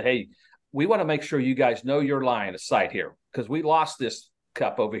walks up and said, hey, we want to make sure you guys know your line of sight here because we lost this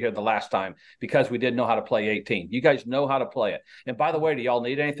cup over here the last time because we didn't know how to play 18. You guys know how to play it. And by the way, do y'all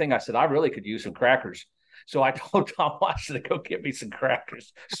need anything? I said, I really could use some crackers. So I told Tom Watson to go get me some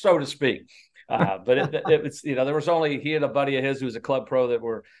crackers, so to speak. But it was, there was only he and a buddy of his who was a club pro that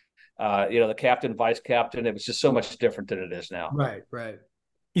were, the captain, vice captain. It was just so much different than it is now. Right, right.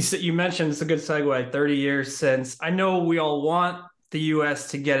 You mentioned, it's a good segue, 30 years since. I know we all want the U.S.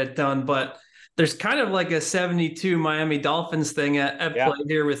 to get it done, but there's kind of like a 72 Miami Dolphins thing at play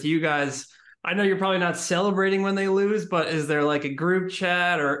here with you guys. I know you're probably not celebrating when they lose, but is there like a group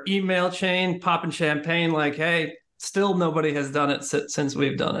chat or email chain popping champagne like, hey, still nobody has done it since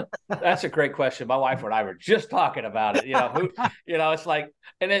we've done it? That's a great question. My wife and I were just talking about it. It's like,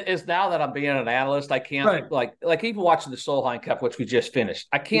 and it is now that I'm being an analyst, I can't like even watching the Solheim Cup, which we just finished,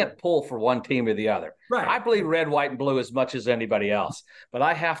 I can't pull for one team or the other. Right. I believe red, white, and blue as much as anybody else, but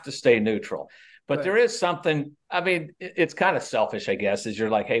I have to stay neutral. But there is something, it's kind of selfish, I guess, is you're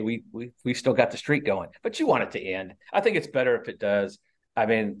like, hey, we still got the streak going, but you want it to end. I think it's better if it does. I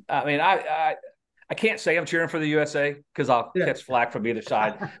can't say I'm cheering for the USA because I'll catch flack from either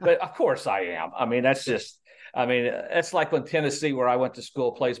side, but of course I am. It's like when Tennessee, where I went to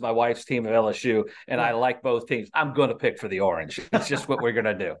school, plays my wife's team at LSU, and I like both teams. I'm going to pick for the orange. It's just what we're going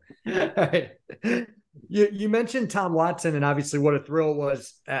to do. Right. You mentioned Tom Watson, and obviously what a thrill it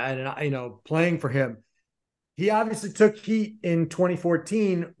was, and playing for him. He obviously took heat in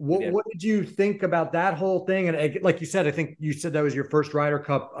 2014. What did you think about that whole thing? And like you said, I think you said that was your first Ryder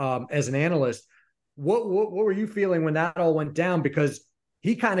Cup as an analyst. What were you feeling when that all went down? Because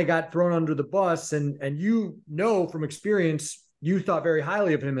he kind of got thrown under the bus, and from experience, you thought very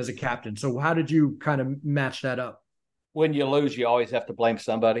highly of him as a captain. So how did you kind of match that up? When you lose, you always have to blame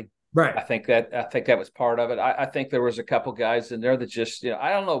somebody. Right. I think that was part of it. I think there was a couple guys in there that just,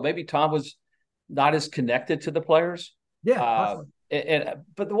 I don't know, maybe Tom was not as connected to the players. Yeah.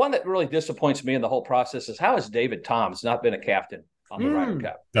 But the one that really disappoints me in the whole process is how has David Toms not been a captain on the Ryder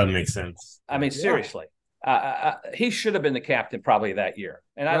Cup? Doesn't make sense. I mean, seriously. He should have been the captain probably that year.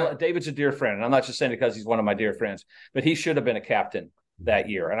 And David's a dear friend. And I'm not just saying it because he's one of my dear friends, but he should have been a captain that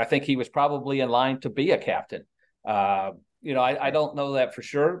year. And I think he was probably in line to be a captain. I don't know that for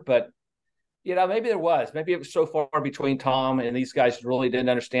sure, but maybe there was. Maybe it was so far between Tom and these guys really didn't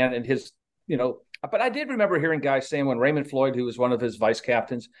understand. And but I did remember hearing guys saying when Raymond Floyd, who was one of his vice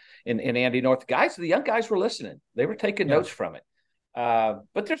captains, and Andy North, the young guys were listening. They were taking notes from it.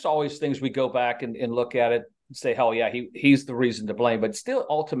 But there's always things we go back and look at it and say, hell yeah, he's the reason to blame. But still,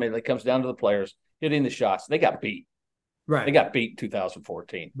 ultimately, it comes down to the players hitting the shots. They got beat. Right. They got beat in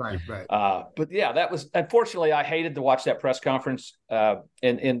 2014. Right. But yeah, that was, unfortunately, I hated to watch that press conference.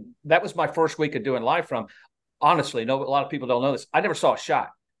 And that was my first week of doing live from. Honestly, a lot of people don't know this. I never saw a shot.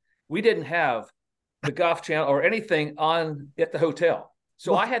 We didn't have the Golf Channel or anything on at the hotel.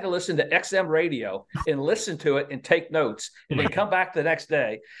 So I had to listen to XM radio and listen to it and take notes and then come back the next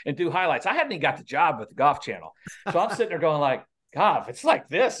day and do highlights. I hadn't even got the job with the Golf Channel. So I'm sitting there going like, God, if it's like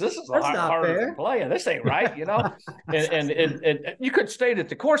this is a lot harder to play. And this ain't right, and you could stay at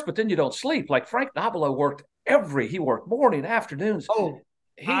the course, but then you don't sleep. Like Frank Nobilo worked morning, afternoons. Oh,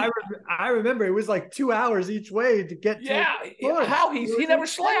 I remember it was like 2 hours each way to get to how he never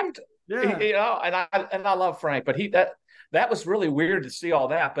slept. Yeah. And I love Frank, but that was really weird to see all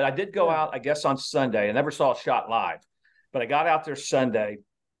that. But I did go out, I guess, on Sunday. I never saw a shot live, but I got out there Sunday,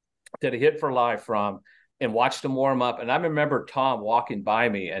 did a hit for live from, and watched him warm up. And I remember Tom walking by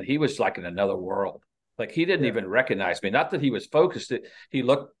me, and he was like in another world. Like he didn't even recognize me. Not that he was focused. He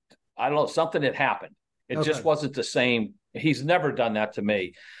looked, I don't know, something had happened. It just wasn't the same. He's never done that to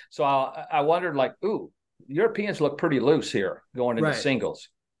me. So I wondered, like, ooh, Europeans look pretty loose here going into singles.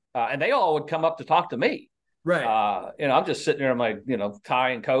 And they all would come up to talk to me. Right. I'm just sitting there in my, tie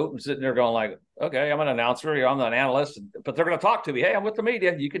and coat and sitting there going like, okay, I'm an announcer, I'm an analyst, but they're going to talk to me. Hey, I'm with the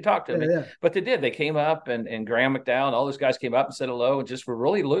media. You can talk to me. Yeah. But they did. They came up and Graham McDowell, all those guys came up and said hello and just were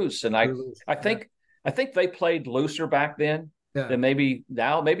really loose. And I think they played looser back then than maybe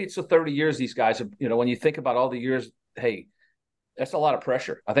now. Maybe it's the 30 years these guys have, when you think about all the years, hey, that's a lot of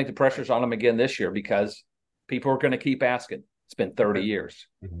pressure. I think the pressure's on them again this year because people are going to keep asking. It's been 30 years.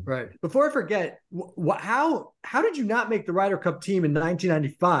 Right. Before I forget, how did you not make the Ryder Cup team in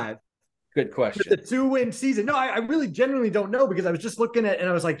 1995? Good question. The 2-win season. No, I really genuinely don't know because I was just looking at and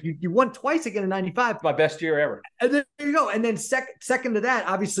I was like, you won twice again in 95. My best year ever. And then there you go. And then second to that,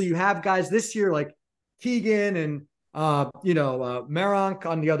 obviously you have guys this year like Keegan and Maronk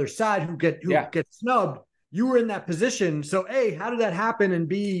on the other side who get snubbed. You were in that position. So A, how did that happen? And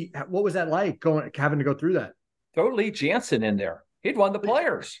B, what was that like having to go through that? Throw Lee Jansen in there. He'd won the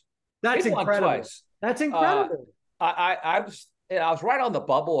Players. That's incredible. Twice. That's incredible. I was right on the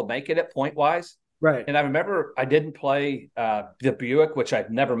bubble of making it point wise. Right. And I remember I didn't play the Buick, which I'd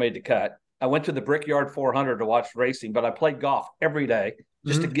never made the cut. I went to the Brickyard 400 to watch racing, but I played golf every day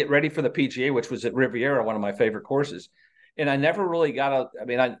just to get ready for the PGA, which was at Riviera, one of my favorite courses. And I never really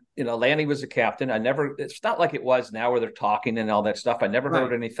Lanny was the captain. It's not like it was now where they're talking and all that stuff. I never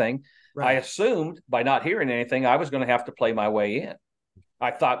heard anything. Right. I assumed by not hearing anything, I was going to have to play my way in.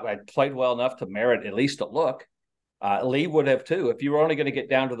 I thought I'd played well enough to merit at least a look. Lee would have too. If you were only going to get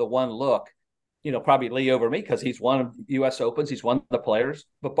down to the one look, probably Lee over me because he's won U.S. Opens, he's won the Players,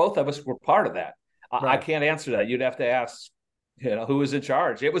 but both of us were part of that. I can't answer that. You'd have to ask, who was in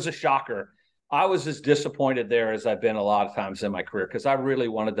charge. It was a shocker. I was as disappointed there as I've been a lot of times in my career because I really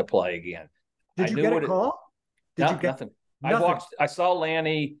wanted to play again. Did you get a call? Nothing. I saw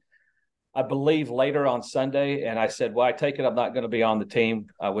Lanny, I believe, later on Sunday, and I said, well, I take it I'm not going to be on the team.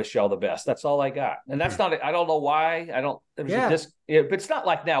 I wish y'all the best. That's all I got. And that's not – I don't know why. But it's not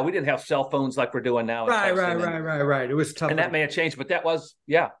like now. We didn't have cell phones like we're doing now. Right. It was tough. And that may have changed, but that was,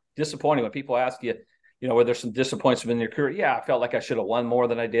 disappointing when people ask you, were there some disappointments in your career? Yeah, I felt like I should have won more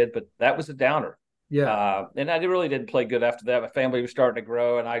than I did, but that was a downer. Yeah. And I really didn't play good after that. My family was starting to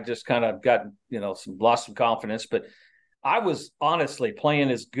grow, and I just kind of got, lost some confidence. But I was honestly playing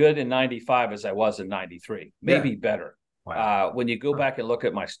as good in 95 as I was in 93, maybe better. Wow. When you go back and look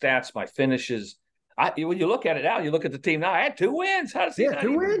at my stats, my finishes, when you look at it now, you look at the team now. I had 2 wins. How does he? Yeah,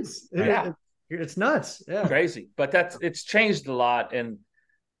 2 wins. Yeah, it's nuts. Yeah, crazy. But it's changed a lot, and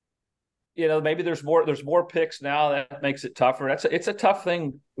maybe there's more picks now. That makes it tougher. It's a tough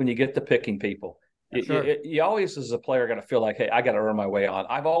thing when you get to picking people. Sure. You always, as a player, got to feel like, hey, I got to earn my way on.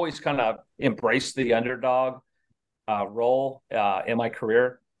 I've always kind of embraced the underdog role in my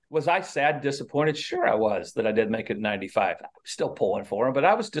career. Was I sad and disappointed? Sure, I was that I didn't make it in 95. I'm still pulling for him, but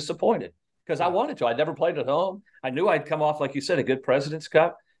I was disappointed because I wanted to. I never played at home. I knew I'd come off, like you said, a good President's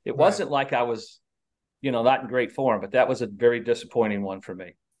Cup. It wasn't like I was, not in great form, but that was a very disappointing one for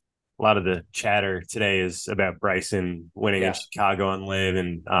me. A lot of the chatter today is about Bryson winning in Chicago on Live,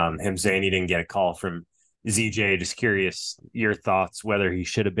 and him saying he didn't get a call from ZJ. Just curious your thoughts, whether he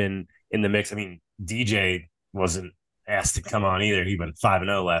should have been in the mix. I mean, DJ wasn't asked to come on either. He went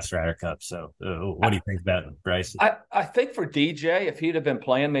 5-0 last Ryder Cup. So what do you think about Bryson? I think for DJ, if he'd have been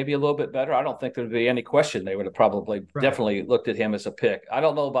playing maybe a little bit better, I don't think there'd be any question. They would have probably definitely looked at him as a pick. I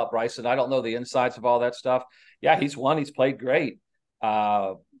don't know about Bryson. I don't know the insides of all that stuff. Yeah, he's won. He's played great.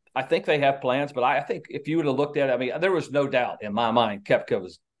 I think they have plans, but I think if you would have looked at it, I mean, there was no doubt in my mind Koepka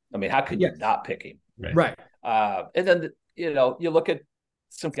was, how could you not pick him? Right. And then, you look at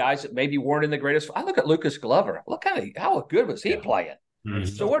some guys that maybe weren't in the greatest. I look at Lucas Glover. Look how good was he playing? Mm-hmm.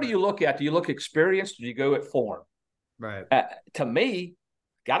 So what do you look at? Do you look experience? Do you go at form? Right. To me,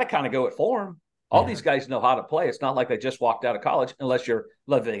 got to kind of go at form. All these guys know how to play. It's not like they just walked out of college, unless you're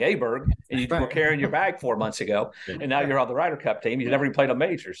Ludwig Aberg and you were carrying your bag 4 months ago, and now you're on the Ryder Cup team. You never even played a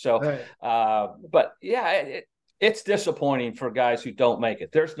major. So, but yeah, it's disappointing for guys who don't make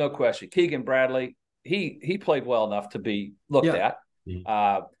it. There's no question. Keegan Bradley, he played well enough to be looked at.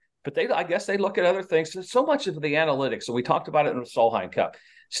 But I guess they look at other things. There's so much of the analytics, and we talked about it in the Solheim Cup.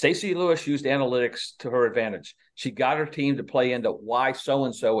 Stacey Lewis used analytics to her advantage. She got her team to play into why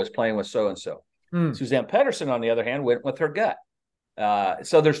so-and-so was playing with so-and-so. Suzanne Pedersen, on the other hand, went with her gut.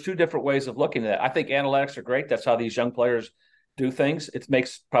 So there's 2 different ways of looking at it. I think analytics are great. That's how these young players do things. It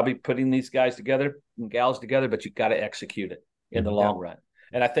makes probably putting these guys together and gals together, but you've got to execute it in the long run.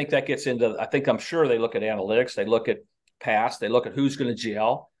 And I think that gets into, I'm sure they look at analytics. They look at past. They look at who's going to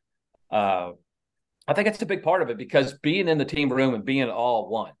gel. I think it's a big part of it, because being in the team room and being all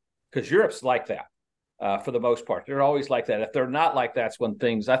one, because Europe's like that for the most part. They're always like that. If they're not like that's when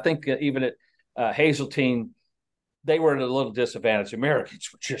things, I think even at Hazeltine, they were at a little disadvantage. Americans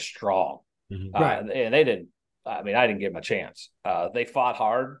were just strong. And they didn't, I didn't give them a chance. They fought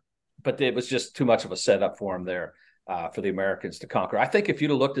hard, but it was just too much of a setup for them there for the Americans to conquer. I think if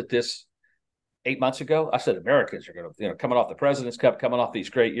you'd have looked at this 8 months ago, I said Americans are going to, coming off the President's Cup, coming off these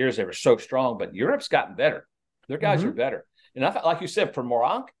great years, they were so strong, but Europe's gotten better. Their guys are better. And I thought, like you said, for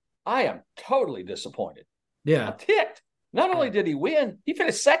Morank, I am totally disappointed. Yeah. I'm ticked. Not only did he win, he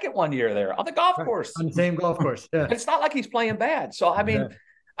finished second one year there on the golf course. On the same golf course. Yeah. It's not like he's playing bad. So,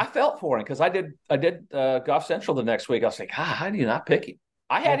 I felt for him, because I did Golf Central the next week. I was like, how do you not pick him?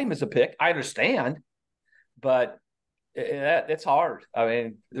 I had him as a pick. I understand, but it's hard.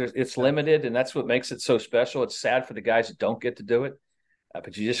 It's limited, and that's what makes it so special. It's sad for the guys that don't get to do it,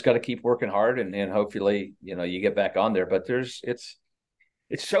 but you just got to keep working hard, and hopefully, you get back on there. But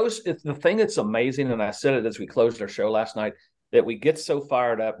it's the thing that's amazing, and I said it as we closed our show last night, that we get so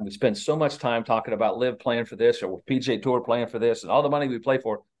fired up and we spend so much time talking about Live playing for this, or PGA Tour playing for this, and all the money we play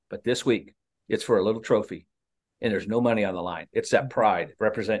for. But this week, it's for a little trophy, and there's no money on the line. It's that pride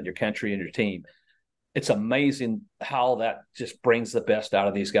representing your country and your team. It's amazing how that just brings the best out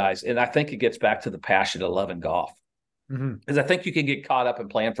of these guys. And I think it gets back to the passion of loving golf. Because I think you can get caught up in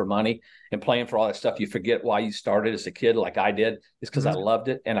playing for money and playing for all that stuff. You forget why you started as a kid, like I did. It's because I loved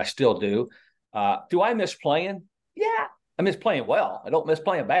it, and I still do. Do I miss playing? Yeah, I miss playing well. I don't miss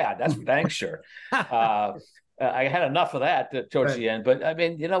playing bad. That's for dang sure. I had enough of that towards the end. But,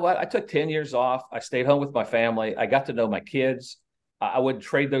 you know what? I took 10 years off. I stayed home with my family. I got to know my kids. I wouldn't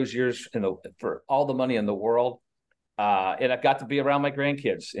trade those years for all the money in the world. And I've got to be around my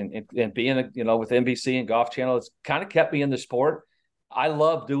grandkids and being, with NBC and Golf Channel. It's kind of kept me in the sport. I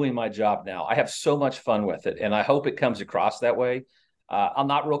love doing my job now. I have so much fun with it, and I hope it comes across that way. I'm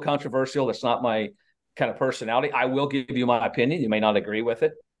not real controversial. That's not my kind of personality. I will give you my opinion. You may not agree with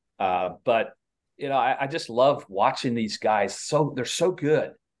it, but I just love watching these guys. They're so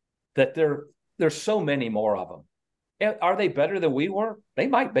good that there's so many more of them. And are they better than we were? They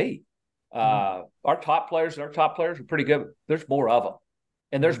might be. Our top players are pretty good. There's more of them,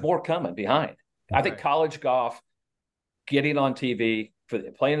 and there's more coming behind. I think college golf, getting on TV,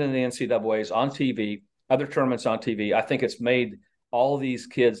 playing in the NCAAs on TV, other tournaments on TV, I think it's made all of these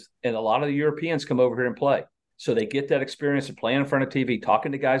kids and a lot of the Europeans come over here and play. so they get that experience of playing in front of TV,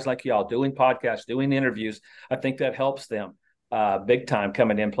 talking to guys like y'all, doing podcasts, doing interviews. I think that helps them big time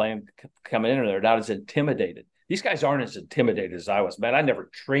coming in and they're not as intimidated. These guys aren't as intimidated as I was. Man, I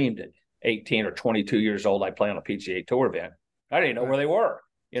never dreamed at 18 or 22 years old I'd play on a PGA Tour event. I didn't know where they were.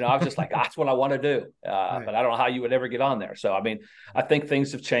 I was just like, that's what I want to do. But I don't know how you would ever get on there. So, I mean, I think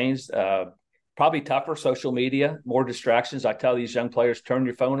things have changed. Probably tougher, social media, more distractions. I tell these young players, turn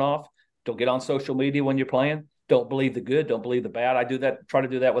your phone off. Don't get on social media when you're playing. Don't believe the good. Don't believe the bad. I do that, try to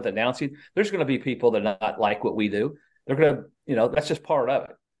do that with announcing. There's going to be people that not like what we do. They're going to, that's just part of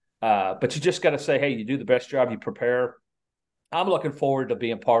it. But you just got to say, hey, you do the best job, you prepare. I'm looking forward to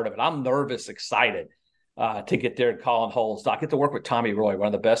being part of it. I'm nervous, excited to get there and calling holes. I get to work with Tommy Roy, one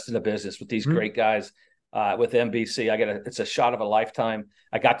of the best in the business, with these great guys with NBC. It's a shot of a lifetime.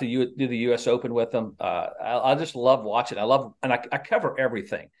 I got to do the U.S. Open with them. I just love watching. I cover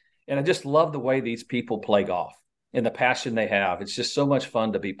everything. And I just love the way these people play golf and the passion they have. It's just so much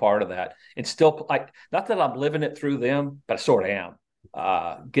fun to be part of that. And still, not that I'm living it through them, but I sort of am.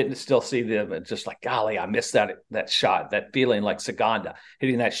 Getting to still see them and just like, golly, I missed that shot, that feeling like Saganda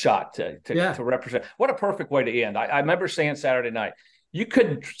hitting that shot to represent. What a perfect way to end. I remember saying Saturday night, you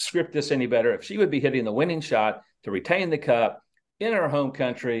couldn't script this any better. If she would be hitting the winning shot to retain the cup in her home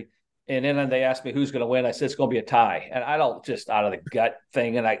country, and then they asked me who's going to win, I said it's going to be a tie. And I don't just out of the gut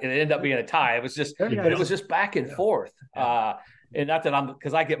thing, and it ended up being a tie. It was just, but it was just back and forth. And not that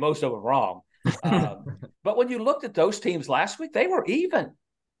because I get most of it wrong. But when you looked at those teams last week, they were even.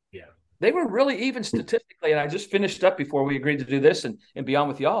 Yeah, they were really even statistically. And I just finished up before we agreed to do this and be on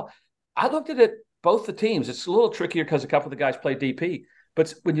with y'all. I looked at it, both the teams. It's a little trickier because a couple of the guys play DP.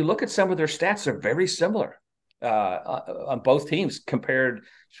 But when you look at some of their stats, they're very similar on both teams compared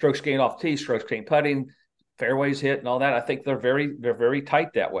strokes gained off tee, strokes gained putting, fairways hit, and all that. I think they're very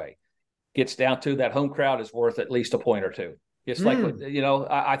tight that way. Gets down to that home crowd is worth at least a point or two. It's like,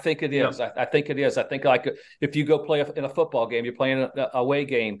 I think it is. I think it is. I think like if you go play in a football game, you're playing an away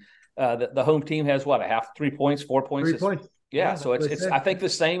game, the home team has what, 3 points, 4 points? 3 points. Yeah, so it's I think the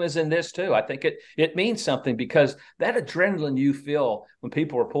same as in this too. I think it means something because that adrenaline you feel when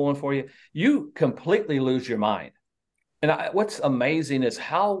people are pulling for you, you completely lose your mind. And what's amazing is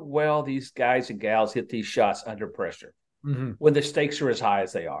how well these guys and gals hit these shots under pressure when the stakes are as high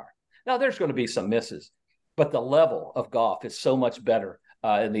as they are. Now, there's going to be some misses, but the level of golf is so much better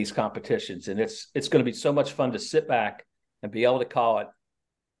in these competitions. And it's going to be so much fun to sit back and be able to call it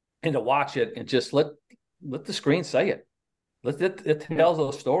and to watch it and just let the screen say it. It tells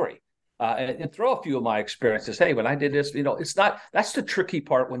a story and throw a few of my experiences. Hey, when I did this, that's the tricky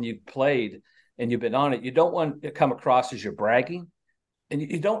part when you've played and you've been on it. You don't want to come across as you're bragging, and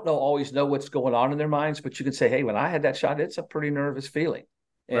you don't always know what's going on in their minds, but you can say, hey, when I had that shot, it's a pretty nervous feeling.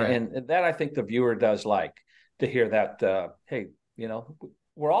 And that I think the viewer does like to hear that, hey,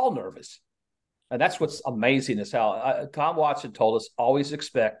 we're all nervous. And that's what's amazing is how Tom Watson told us, always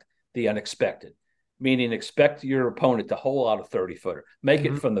expect the unexpected. Meaning expect your opponent to hole out a 30-footer. Make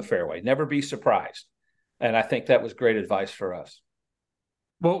it from the fairway. Never be surprised. And I think that was great advice for us.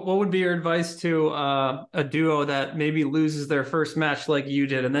 What would be your advice to a duo that maybe loses their first match like you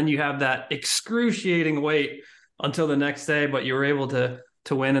did, and then you have that excruciating wait until the next day, but you were able to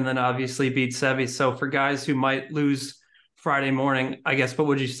win and then obviously beat Seve. So for guys who might lose Friday morning, I guess, what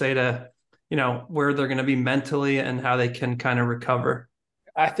would you say to, where they're going to be mentally and how they can kind of recover?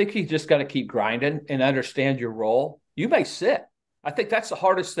 I think you just got to keep grinding and understand your role. You may sit. I think that's the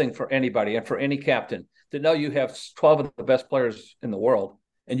hardest thing for anybody and for any captain to know you have 12 of the best players in the world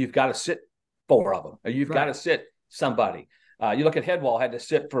and you've got to sit 4 of them or you've got to sit somebody. You look at Headwall had to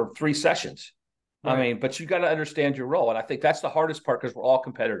sit for 3 sessions. Right. I mean, but you got to understand your role. And I think that's the hardest part because we're all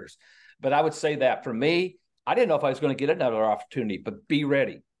competitors. But I would say that for me, I didn't know if I was going to get another opportunity, but be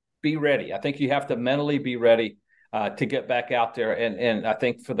ready. Be ready. I think you have to mentally be ready to get back out there. And I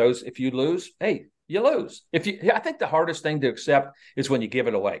think for those, if you lose, hey, you lose. I think the hardest thing to accept is when you give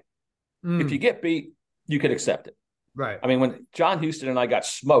it away. If you get beat, you can accept it. Right. I mean, when John Houston and I got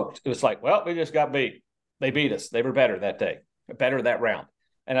smoked, it was like, well, we just got beat. They beat us. They were better that day, better that round.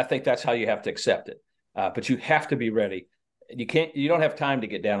 And I think that's how you have to accept it. But you have to be ready. You don't have time to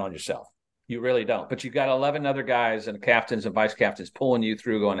get down on yourself. You really don't. But you've got 11 other guys and captains and vice captains pulling you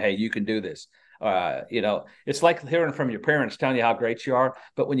through going, hey, you can do this. It's like hearing from your parents telling you how great you are.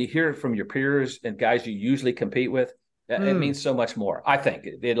 But when you hear it from your peers and guys you usually compete with, it means so much more. I think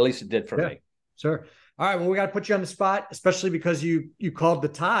at least it did for me. Sure. All right. Well, we got to put you on the spot, especially because you called the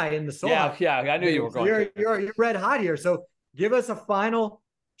tie in the Solheim. Yeah. I knew you were going to. You're red hot here. So give us a final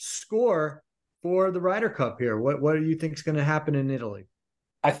score for the Ryder Cup here. What do you think is going to happen in Italy?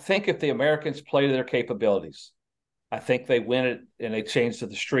 I think if the Americans play to their capabilities, I think they win it and they change so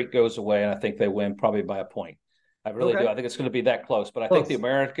the streak goes away, and I think they win probably by a point. I really do. I think it's going to be that close, but I think the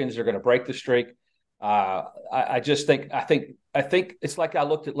Americans are going to break the streak. I just think it's like I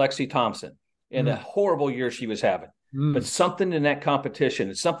looked at Lexi Thompson in the horrible year she was having, but something in that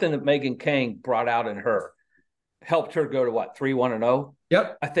competition, something that Megan Kang brought out in her, helped her go to what, 3-1-0.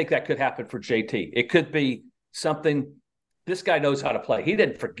 Yep. I think that could happen for JT. It could be something. This guy knows how to play. He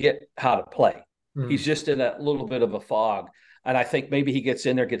didn't forget how to play. He's just in a little bit of a fog. And I think maybe he gets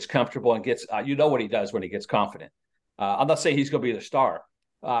in there, gets comfortable, and gets, what he does when he gets confident. I'm not saying he's going to be the star.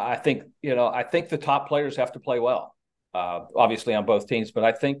 I think the top players have to play well, obviously on both teams. But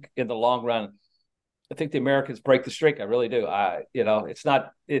I think in the long run, I think the Americans break the streak. I really do.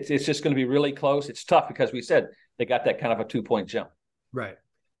 It's just going to be really close. It's tough because we said they got that kind of a 2-point jump. Right.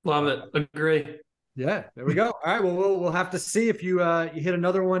 Love it. Agree. Yeah, there we go. All right. Well, we'll have to see if you hit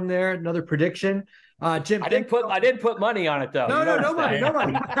another one there, another prediction. Jim, I didn't put money on it though. No money.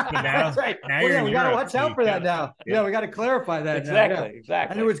 That's right. We got to watch out for that now. Yeah, we got to clarify that. Exactly.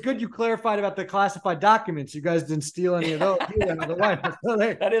 And it was good you clarified about the classified documents. You guys didn't steal any of those.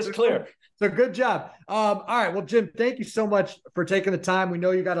 That is clear. So good job. All right. Well, Jim, thank you so much for taking the time. We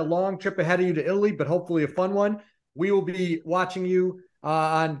know you got a long trip ahead of you to Italy, but hopefully a fun one. We will be watching you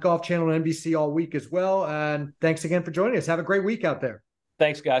on Golf Channel and NBC all week as well. And thanks again for joining us. Have a great week out there.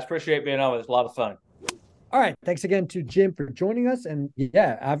 Thanks, guys. Appreciate being on. It was a lot of fun. All right. Thanks again to Jim for joining us. And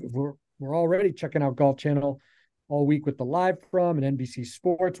we're already checking out Golf Channel all week with the live from, and NBC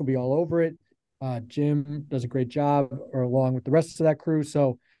Sports will be all over it. Jim does a great job along with the rest of that crew.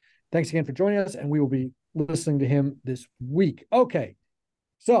 So thanks again for joining us, and we will be listening to him this week. Okay.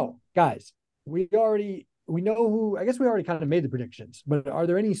 So guys, we already kind of made the predictions, but are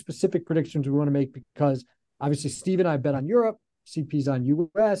there any specific predictions we want to make? Because obviously Steve and I bet on Europe, CP's on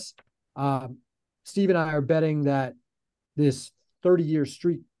US. Steve and I are betting that this 30-year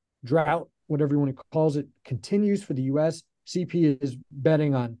streak drought, whatever you want to call it, continues for the US. CP is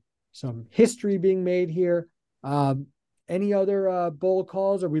betting on some history being made here. Any other bold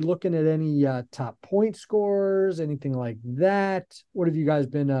calls? Are we looking at any top point scorers, anything like that? What have you guys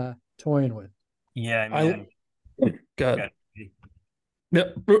been toying with? Yeah, I mean, good.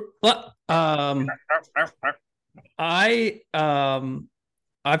 Yep.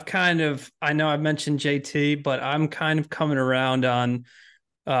 I know I mentioned JT, but I'm kind of coming around on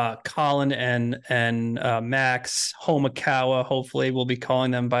Colin and Max Homakawa. Hopefully we'll be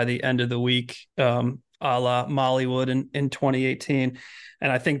calling them by the end of the week, a la Mollywood in 2018.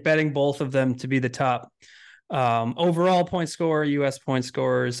 And I think betting both of them to be the top overall point scorer, US point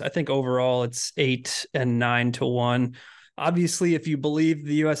scorers. I think overall it's 8 and 9 to 1. Obviously, if you believe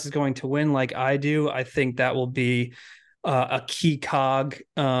the US is going to win like I do, I think that will be a key cog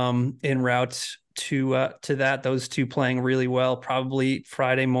in route to that. Those two playing really well, probably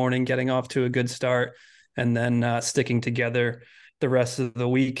Friday morning, getting off to a good start, and then sticking together the rest of the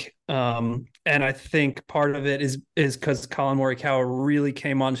week. And I think part of it is because Colin Morikawa really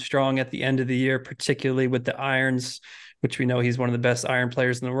came on strong at the end of the year, particularly with the irons, which we know he's one of the best iron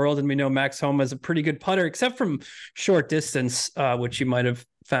players in the world. And we know Max Homa is a pretty good putter, except from short distance, which you might have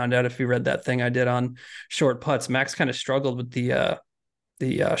found out if you read that thing I did on short putts. Max kind of struggled with the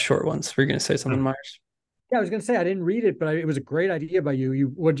short ones. Were you going to say something, Myers? Yeah, I was going to say, I didn't read it, but it was a great idea by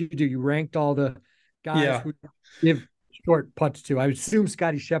you. What did you do? You ranked all the guys who give short putts to. I assume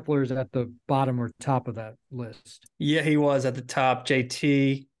Scotty Scheffler is at the bottom or top of that list. Yeah, he was at the top.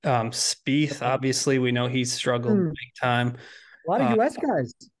 JT, Spieth, obviously, we know he's struggled big time. A lot of US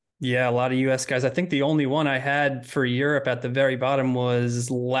guys. Yeah, a lot of US guys. I think the only one I had for Europe at the very bottom was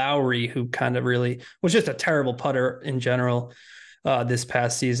Lowry, who kind of really was just a terrible putter in general this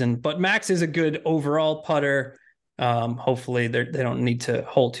past season. But Max is a good overall putter. Hopefully they don't need to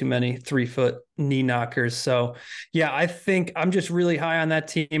hold too many 3-foot knee knockers. So yeah, I think I'm just really high on that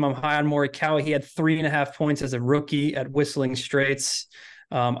team. I'm high on Morikawa. He had 3.5 points as a rookie at Whistling Straits.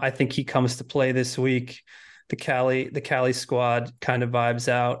 I think he comes to play this week. The Cali squad kind of vibes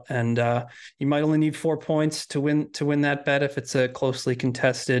out, and you might only need 4 points to win that bet if it's a closely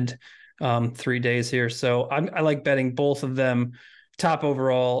contested 3 days here. So I like betting both of them top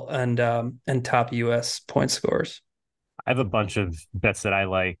overall and top US point scores. I have a bunch of bets that I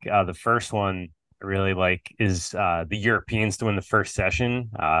like. The first one I really like is the Europeans to win the first session.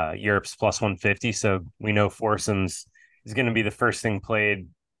 Europe's plus 150. So we know foursomes is going to be the first thing played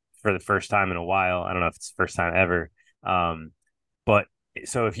for the first time in a while. I don't know if it's the first time ever. But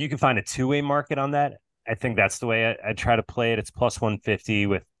so if you can find a two-way market on that, I think that's the way I try to play it. It's plus 150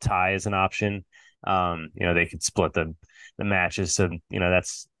 with tie as an option. They could split the the matches. So,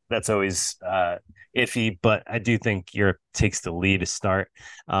 that's always iffy, but I do think Europe takes the lead to start.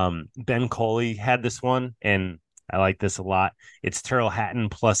 Ben Coley had this one, and I like this a lot. It's Tyrrell Hatton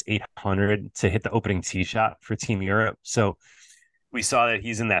plus 800 to hit the opening tee shot for Team Europe. So we saw that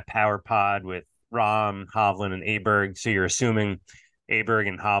he's in that power pod with Rahm, Hovland, and Aberg. So you're assuming Aberg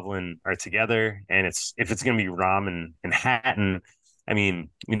and Hovland are together, and if it's going to be Rahm and Hatton, I mean,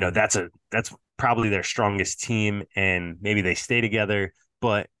 that's probably their strongest team, and maybe they stay together.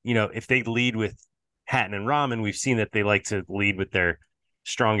 But if they lead with Hatton and Rahm, and we've seen that they like to lead with their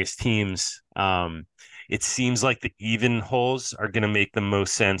strongest teams, it seems like the even holes are going to make the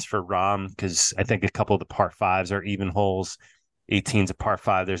most sense for Rahm, because I think a couple of the par fives are even holes. 18's a par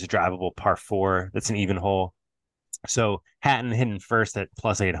five. There's a drivable par four that's an even hole. So Hatton hitting first at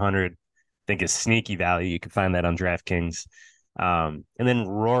plus 800, I think is sneaky value. You can find that on DraftKings. And then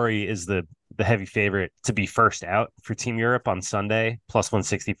Rory is the heavy favorite to be first out for Team Europe on Sunday, plus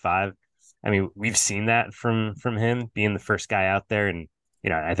 165. I mean, we've seen that from him being the first guy out there, and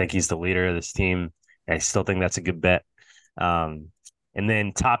I think he's the leader of this team. I still think that's a good bet. And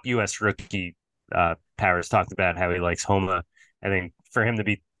then top U.S. rookie, Powers talked about how he likes Homa. I think for him to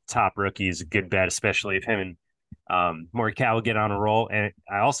be top rookie is a good bet, especially if him and Morikawa get on a roll. And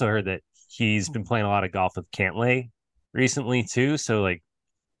I also heard that he's been playing a lot of golf with Cantlay recently too. So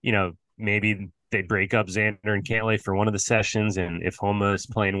maybe they break up Xander and Cantlay for one of the sessions. And if Homa is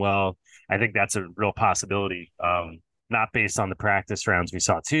playing well, I think that's a real possibility. Not based on the practice rounds we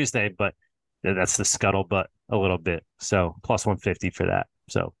saw Tuesday, but that's the scuttlebutt a little bit. So plus 150 for that.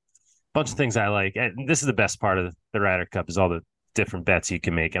 So a bunch of things I like. And this is the best part of the Ryder Cup, is all the different bets you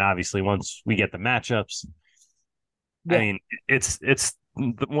can make. And obviously once we get the matchups, I mean, it's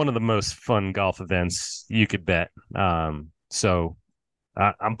one of the most fun golf events you could bet. So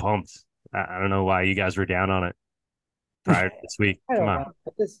I'm pumped. I don't know why you guys were down on it prior to this week. Come on.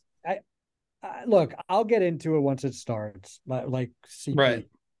 Look, I'll get into it once it starts. Like CP. Right.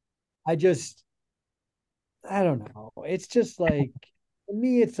 I don't know. It's just like, for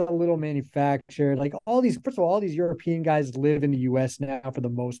me, it's a little manufactured. Like first of all these European guys live in the US now for the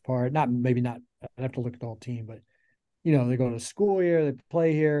most part. Maybe not. I'd have to look at the whole team, but they go to school here, they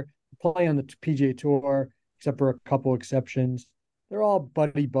play here, play on the PGA Tour, except for a couple exceptions. They're all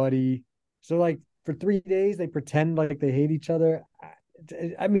buddy. So like for 3 days, they pretend like they hate each other.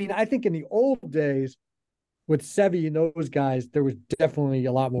 I mean, I think in the old days with Seve and those guys, there was definitely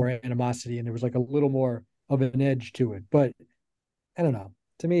a lot more animosity, and there was like a little more of an edge to it. But I don't know.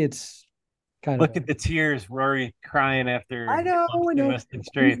 To me, it's kind of. Look at the tears, Rory crying after. I know. He's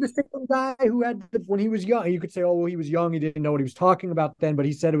the same guy who had when he was young. You could say, oh, well, he was young. He didn't know what he was talking about then, but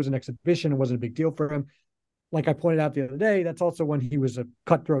he said it was an exhibition. It wasn't a big deal for him. Like I pointed out the other day, that's also when he was a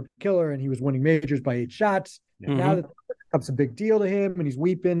cutthroat killer and he was winning majors by 8 shots. Mm-hmm. Now that the Cup's a big deal to him and he's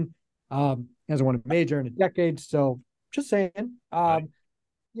weeping. He hasn't won a major in a decade. So just saying, right.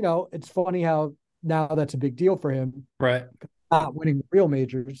 It's funny how now that's a big deal for him. Right. Not winning real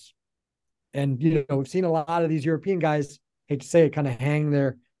majors. And, we've seen a lot of these European guys, hate to say it, kind of hang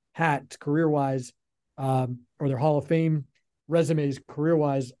their hats career-wise or their Hall of Fame resumes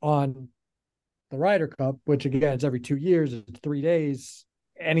career-wise on the Ryder Cup, which, again, it's every 2 years. It's 3 days.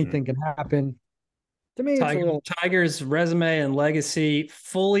 Anything can happen. To me, Tiger's resume and legacy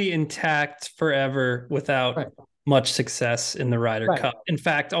fully intact forever without much success in the Ryder Cup. In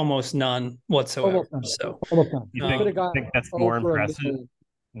fact, almost none whatsoever. Almost none. You think that's more impressive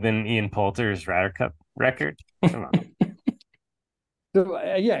than Ian Poulter's Ryder Cup record? Come on. So,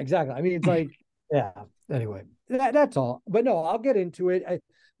 yeah, exactly. I mean, it's like, anyway, that's all. But no, I'll get into it.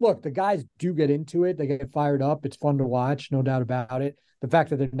 Look, the guys do get into it. They get fired up. It's fun to watch, no doubt about it. The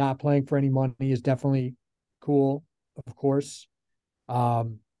fact that they're not playing for any money is definitely cool, of course. Rory,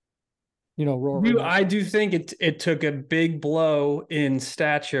 I do think it took a big blow in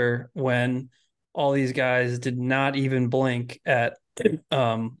stature when all these guys did not even blink at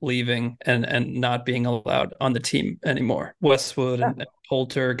leaving and not being allowed on the team anymore. Westwood and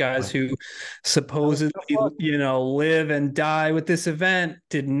Poulter, guys who supposedly live and die with this event,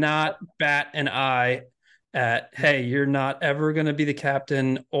 did not bat an eye at, hey, you're not ever going to be the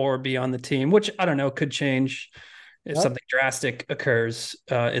captain or be on the team, which I don't know, could change if something drastic occurs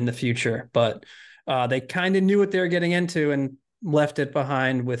in the future. But they kind of knew what they were getting into and left it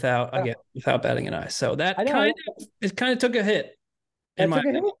behind without batting an eye. So that kind of took a hit.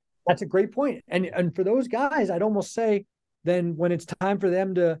 That's a great point. And for those guys, I'd almost say then when it's time for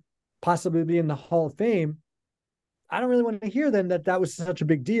them to possibly be in the Hall of Fame, I don't really want to hear then that was such a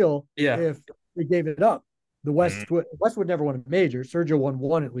big deal if they gave it up. The Westwood never won a major. Sergio won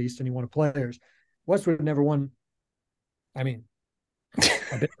one at least, and he won a Players. Westwood never won I mean,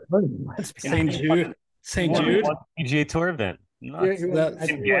 a bit of money. St. Jude. St. Jude. PGA Tour event. Nuts.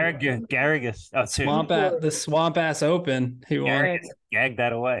 The Swamp Ass Open. He won. Gagged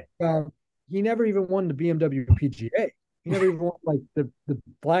that away. He never even won the BMW PGA. He never even won like the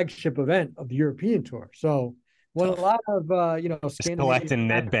flagship event of the European Tour. So won a lot of just collecting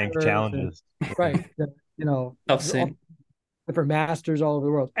Nedbank challenges. Right. Tough scene. Different masters all over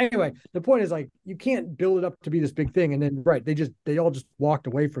the world. Anyway, the point is like you can't build it up to be this big thing, and then they all just walked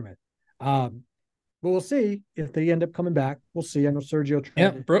away from it. But we'll see if they end up coming back. We'll see. I know Sergio.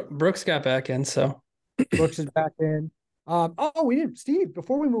 Brooks got back in, so Brooks is back in. We didn't, Steve.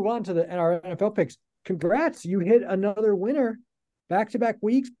 Before we move on to our NFL picks, congrats! You hit another winner, back-to-back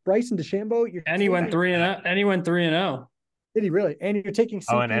weeks. Bryson DeChambeau. And he went 3-0. And he went 3-0. Did he really? And you're taking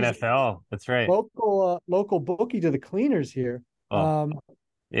an NFL. That's right. Local bookie to the cleaners here. Yeah,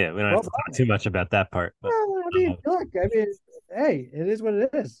 we don't have to talk too much about that part. But, hey, it is what it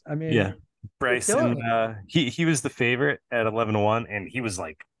is. I mean, yeah, Bryson. He was the favorite at 11-1, and he was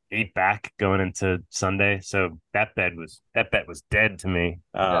like 8 back going into Sunday. So that bet was dead to me.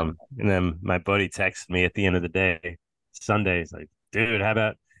 And then my buddy texted me at the end of the day, Sunday. He's like, "Dude, how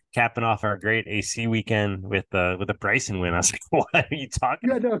about capping off our great AC weekend with a Bryson win?" I was like, "What are you talking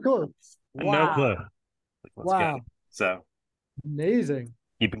about?" No clue. Wow. No clue. Let's go. So amazing.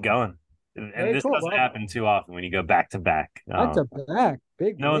 Keep it going. And this doesn't happen too often when you go back to back. Back to back.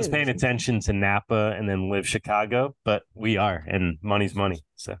 Big. No one's paying attention to Napa and then Live Chicago, but we are, and money's money.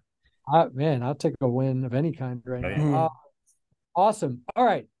 So, I'll take a win of any kind right now. Awesome. All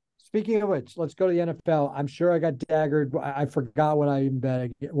right. Speaking of which, let's go to the NFL. I'm sure I got daggered. I forgot what I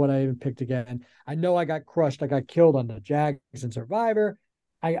even picked again. I know I got crushed. I got killed on the Jags and Survivor.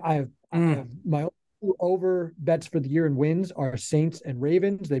 I have my over bets for the year and wins are Saints and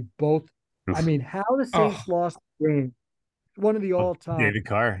Ravens. They both. I mean, how the Saints lost the game. One of the all-time. David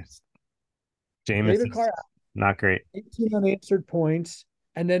Carr. David Carr. Not great. 18 unanswered points,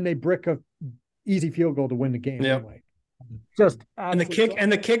 and then they brick a easy field goal to win the game. Yep. Anyway. Just and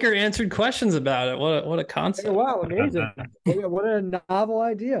the kicker answered questions about it. What a concept! Wow, amazing! What a novel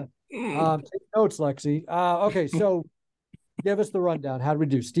idea. Take notes, Lexi. Okay, so give us the rundown. How did we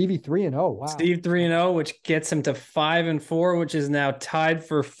do? Stevie 3-0. Wow. Steve 3-0, which gets him to 5-4, which is now tied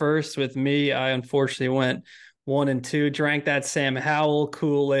for first with me. I unfortunately went 1-2. Drank that Sam Howell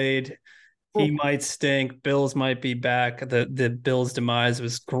Kool-Aid. He might stink. Bills might be back. The Bills' demise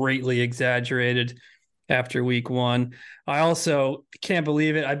was greatly exaggerated after week 1. I also can't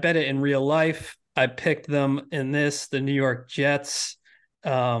believe it. I bet it in real life. I picked them in the New York Jets,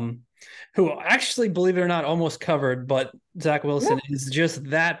 who actually, believe it or not, almost covered, but Zach Wilson is just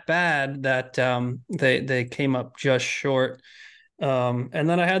that bad that they came up just short. And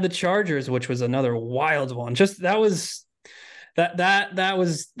then I had the Chargers, which was another wild one. Just that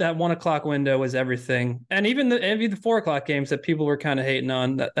 1 o'clock window was everything. And even the 4 o'clock games that people were kind of hating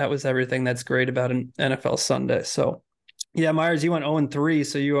on, that was everything that's great about an NFL Sunday. So yeah, Myers, you went 0-3,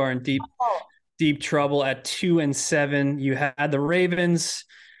 so you are in deep trouble at 2-7. You had the Ravens,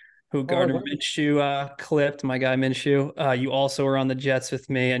 who Gardner Minshew clipped, my guy Minshew. You also were on the Jets with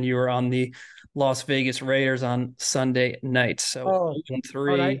me, and you were on the Las Vegas Raiders on Sunday night. So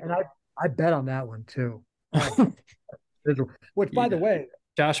 0-3. And I bet on that one too. Which, by the way,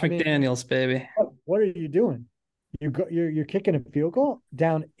 Josh McDaniels, baby. What are you doing? You're kicking a field goal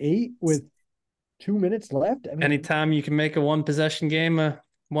down 8 with 2 minutes left. I mean, anytime you can make a one possession game,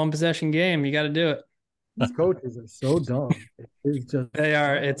 you got to do it. These coaches are so dumb. They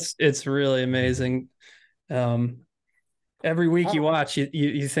are. It's really amazing. Every week you watch,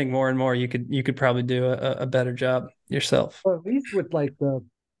 you think more and more you could probably do a better job yourself. Or at least with like the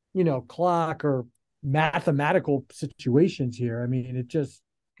clock or mathematical situations here. I mean, it just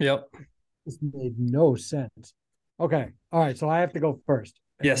made no sense. Okay. All right. So I have to go first.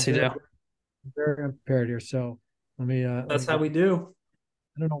 Yes, you do. Very unprepared here. So let me that's how we do.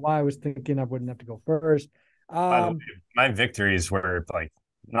 I don't know why I was thinking I wouldn't have to go first. By the way, my victories were like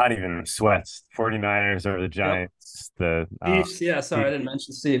not even sweats. 49ers over the Giants. The Chiefs. Sorry, I didn't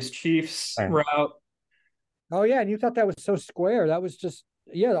mention Steve's Chiefs route. Oh yeah, and you thought that was so square. That was just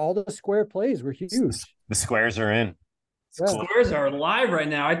all the square plays were huge. The squares are in. Squares are live right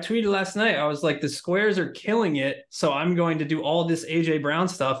now. I tweeted last night. I was like, the squares are killing it. So I'm going to do all this AJ Brown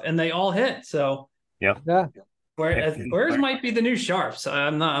stuff, and they all hit. So squares might be the new sharps.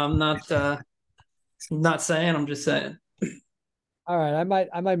 I'm not saying. I'm just saying. All right,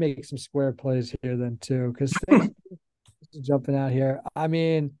 I might make some square plays here then too, because jumping out here. I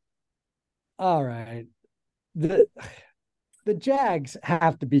mean, all right. the Jags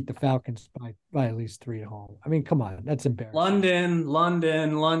have to beat the Falcons by at least 3 at home. I mean, come on, that's embarrassing. London.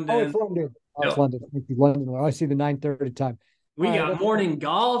 Oh, it's London. Oh, it's London. Thank you, London. Oh, I see the 9:30 time. We got morning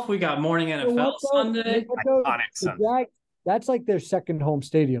golf. We got morning NFL Sunday. The Jags, that's like their second home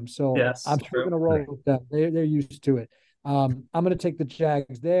stadium. So yes, I'm sure going to roll with them. They're used to it. I'm going to take the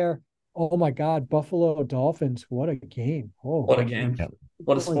Jags there. Oh my God, Buffalo Dolphins! What a game! Oh, what a game!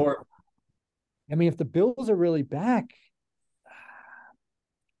 What a sport! I mean, if the Bills are really back,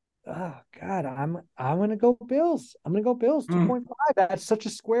 oh God, I'm gonna go Bills. I'm gonna go Bills 2.5. That's such a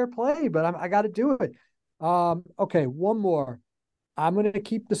square play, but I got to do it. Okay, one more. I'm gonna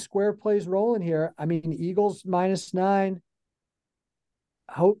keep the square plays rolling here. I mean, Eagles -9.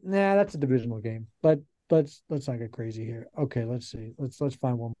 That's a divisional game, but let's not get crazy here. Okay, let's see. Let's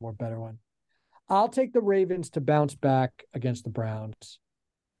find one more better one. I'll take the Ravens to bounce back against the Browns.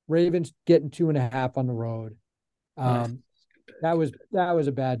 Ravens getting 2.5 on the road. That was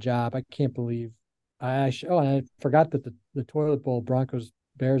a bad job. I can't believe I forgot that the toilet bowl Broncos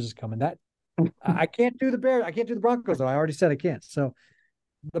Bears is coming. That I can't do the Bears. I can't do the Broncos though. I already said I can't. So,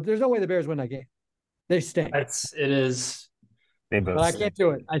 but there's no way the Bears win that game. They stink. It is. But I can't do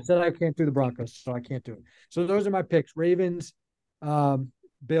it. I said I can't do the Broncos, so I can't do it. So those are my picks: Ravens,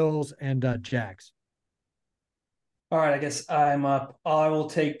 Bills, and Jags. All right, I guess I'm up. I'll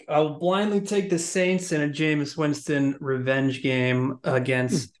blindly take the Saints in a Jameis Winston revenge game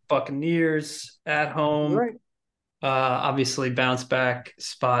against Buccaneers at home. Right. Obviously bounce back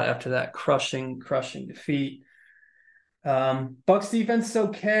spot after that crushing defeat. Bucs defense is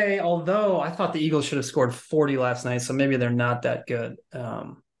okay, although I thought the Eagles should have scored 40 last night, so maybe they're not that good.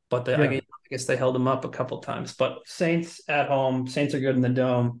 But I guess they held them up a couple times. But Saints at home, Saints are good in the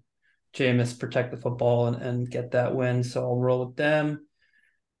dome. Jameis protect the football and get that win, so I'll roll with them.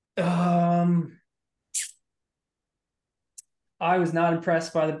 I was not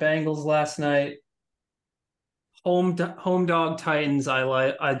impressed by the Bengals last night. Home dog Titans.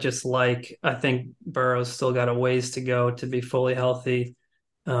 I think Burrow's still got a ways to go to be fully healthy.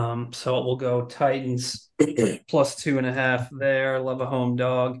 So we'll go Titans +2.5 there. Love a home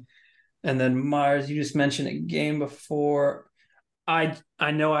dog. And then Myers, you just mentioned a game before. I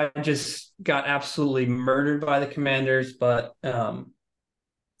know I just got absolutely murdered by the Commanders, but I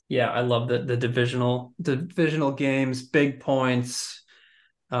love the divisional games, big points.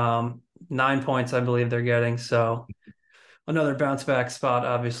 9 points, I believe they're getting. So another bounce back spot,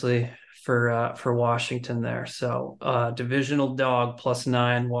 obviously, for Washington there. So divisional dog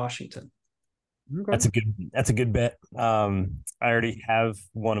 +9 Washington. Okay. That's a good bet. I already have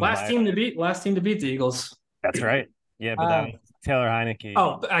one of last team to beat the Eagles. That's right. Yeah, but that was Taylor Heineke.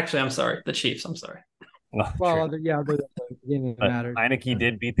 Oh, actually, I'm sorry. The Chiefs. I'm sorry. Well, the game matters. Heineke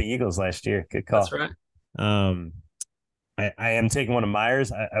did beat the Eagles last year. Good call. That's right. I am taking one of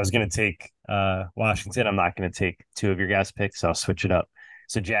Myers. I was going to take Washington. I'm not going to take two of your guys' picks, so I'll switch it up.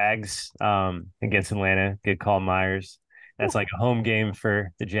 So Jags against Atlanta. Good call, Myers. That's like a home game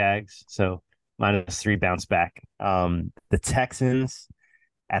for the Jags. So -3 bounce back. The Texans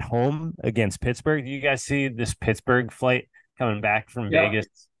at home against Pittsburgh. Do you guys see this Pittsburgh flight coming back from Vegas?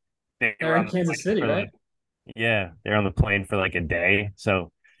 They're in Kansas City, right? They're on the plane for like a day.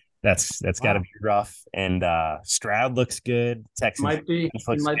 So that's got to be rough. And Stroud looks good. Texans might be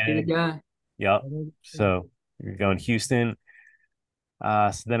the guy. Yep. So you're going Houston.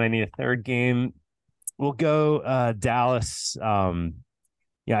 So then I need a third game. We'll go Dallas.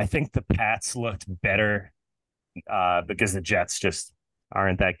 I think the Pats looked better because the Jets just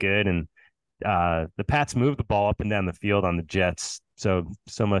aren't that good. And the Pats moved the ball up and down the field on the Jets. So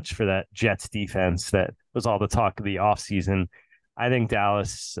much for that Jets defense. That was all the talk of the offseason. I think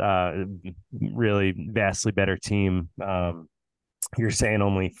Dallas, really vastly better team. You're saying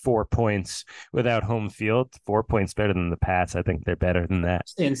only 4 points without home field, 4 points better than the Pats. I think they're better than that.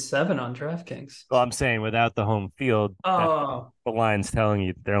 Staying 7 on DraftKings. Well, I'm saying without the home field, the line's telling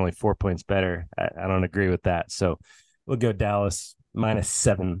you they're only 4 points better. I don't agree with that. So we'll go Dallas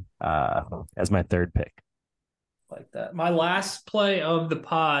 -7 as my third pick. Like that. My last play of the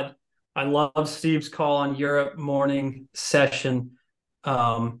pod. I love Steve's call on Europe morning session.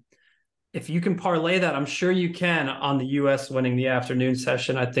 If you can parlay that, I'm sure you can on the U.S. winning the afternoon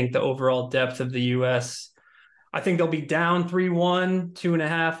session. I think the overall depth of the U.S., I think they'll be down 3-1,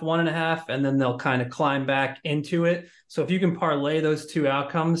 2.5, 1.5, and then they'll kind of climb back into it. So if you can parlay those two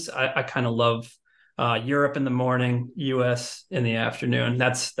outcomes, I kind of love Europe in the morning, U.S. in the afternoon.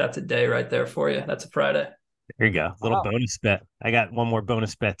 That's a day right there for you. That's a Friday. There you go. Little bonus bet. I got one more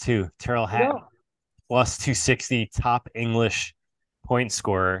bonus bet too. Terrell Hatton +260, top English point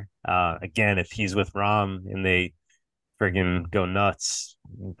scorer. Again, if he's with Rom and they friggin' go nuts,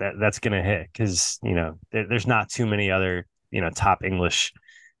 that's gonna hit because there's not too many other top English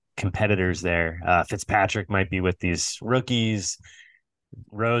competitors there. Fitzpatrick might be with these rookies.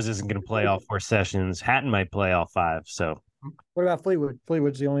 Rose isn't going to play all 4 sessions. Hatton might play all 5. So, what about Fleetwood?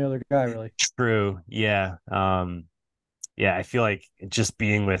 Fleetwood's the only other guy, really. True. Yeah. Yeah. I feel like just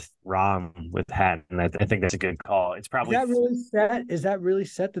being with Rahm with Hatton, I think that's a good call. It's probably Is that really set? Is that really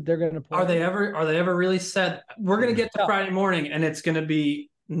set that they're going to play? Are they ever really set? We're going to get to Friday morning, and it's going to be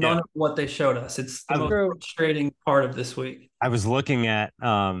none of what they showed us. It's the most frustrating part of this week. I was looking at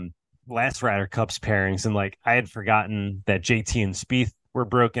last Ryder Cup's pairings, and like I had forgotten that JT and Spieth were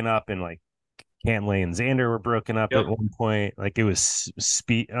broken up, and like Cantlay and Xander were broken up at one point. Like it was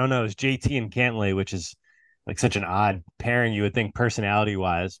Spieth. Oh no, it was JT and Cantlay, which is like such an odd pairing. You would think personality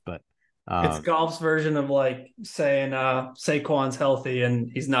wise, but it's golf's version of like saying Saquon's healthy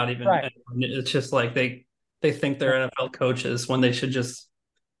and he's not even. Right. It's just like they think they're NFL coaches when they should just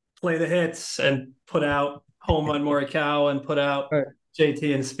play the hits and put out Homa and Morikawa and put out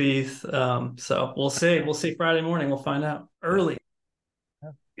JT and Spieth. So we'll see. We'll see Friday morning. We'll find out early.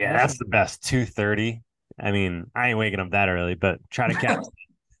 Yeah, that's the best. 2:30. I mean, I ain't waking up that early, but try to catch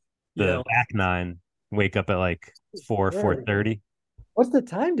the back 9. Wake up at like 4:30. What's the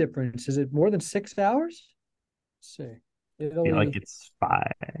time difference? Is it more than 6 hours? Let's see. I feel like it's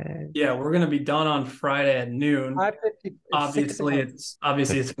 5. Yeah, we're gonna be done on Friday at noon. Obviously, it's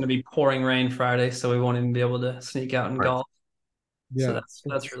going to be pouring rain Friday, so we won't even be able to sneak out and golf. Yeah, so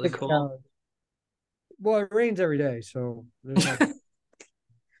that's really cool. Hours. Well, it rains every day, so.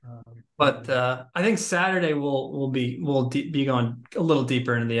 But I think Saturday we'll be going a little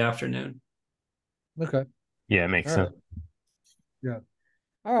deeper into the afternoon. Okay. Yeah, it makes sense. Yeah.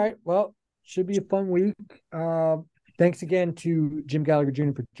 All right. Well, should be a fun week. Thanks again to Jim Gallagher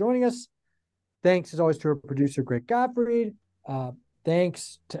Jr. for joining us. Thanks as always to our producer Greg Gottfried.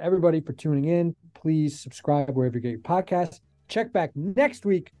 Thanks to everybody for tuning in. Please subscribe wherever you get your podcasts. Check back next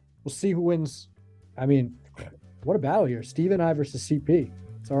week. We'll see who wins. I mean, what a battle here. Steve and I versus CP.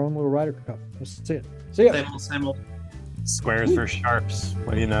 It's our own little Ryder Cup. We'll see it. See ya. Same old. Squares for sharps.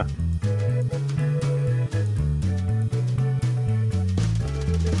 What do you know?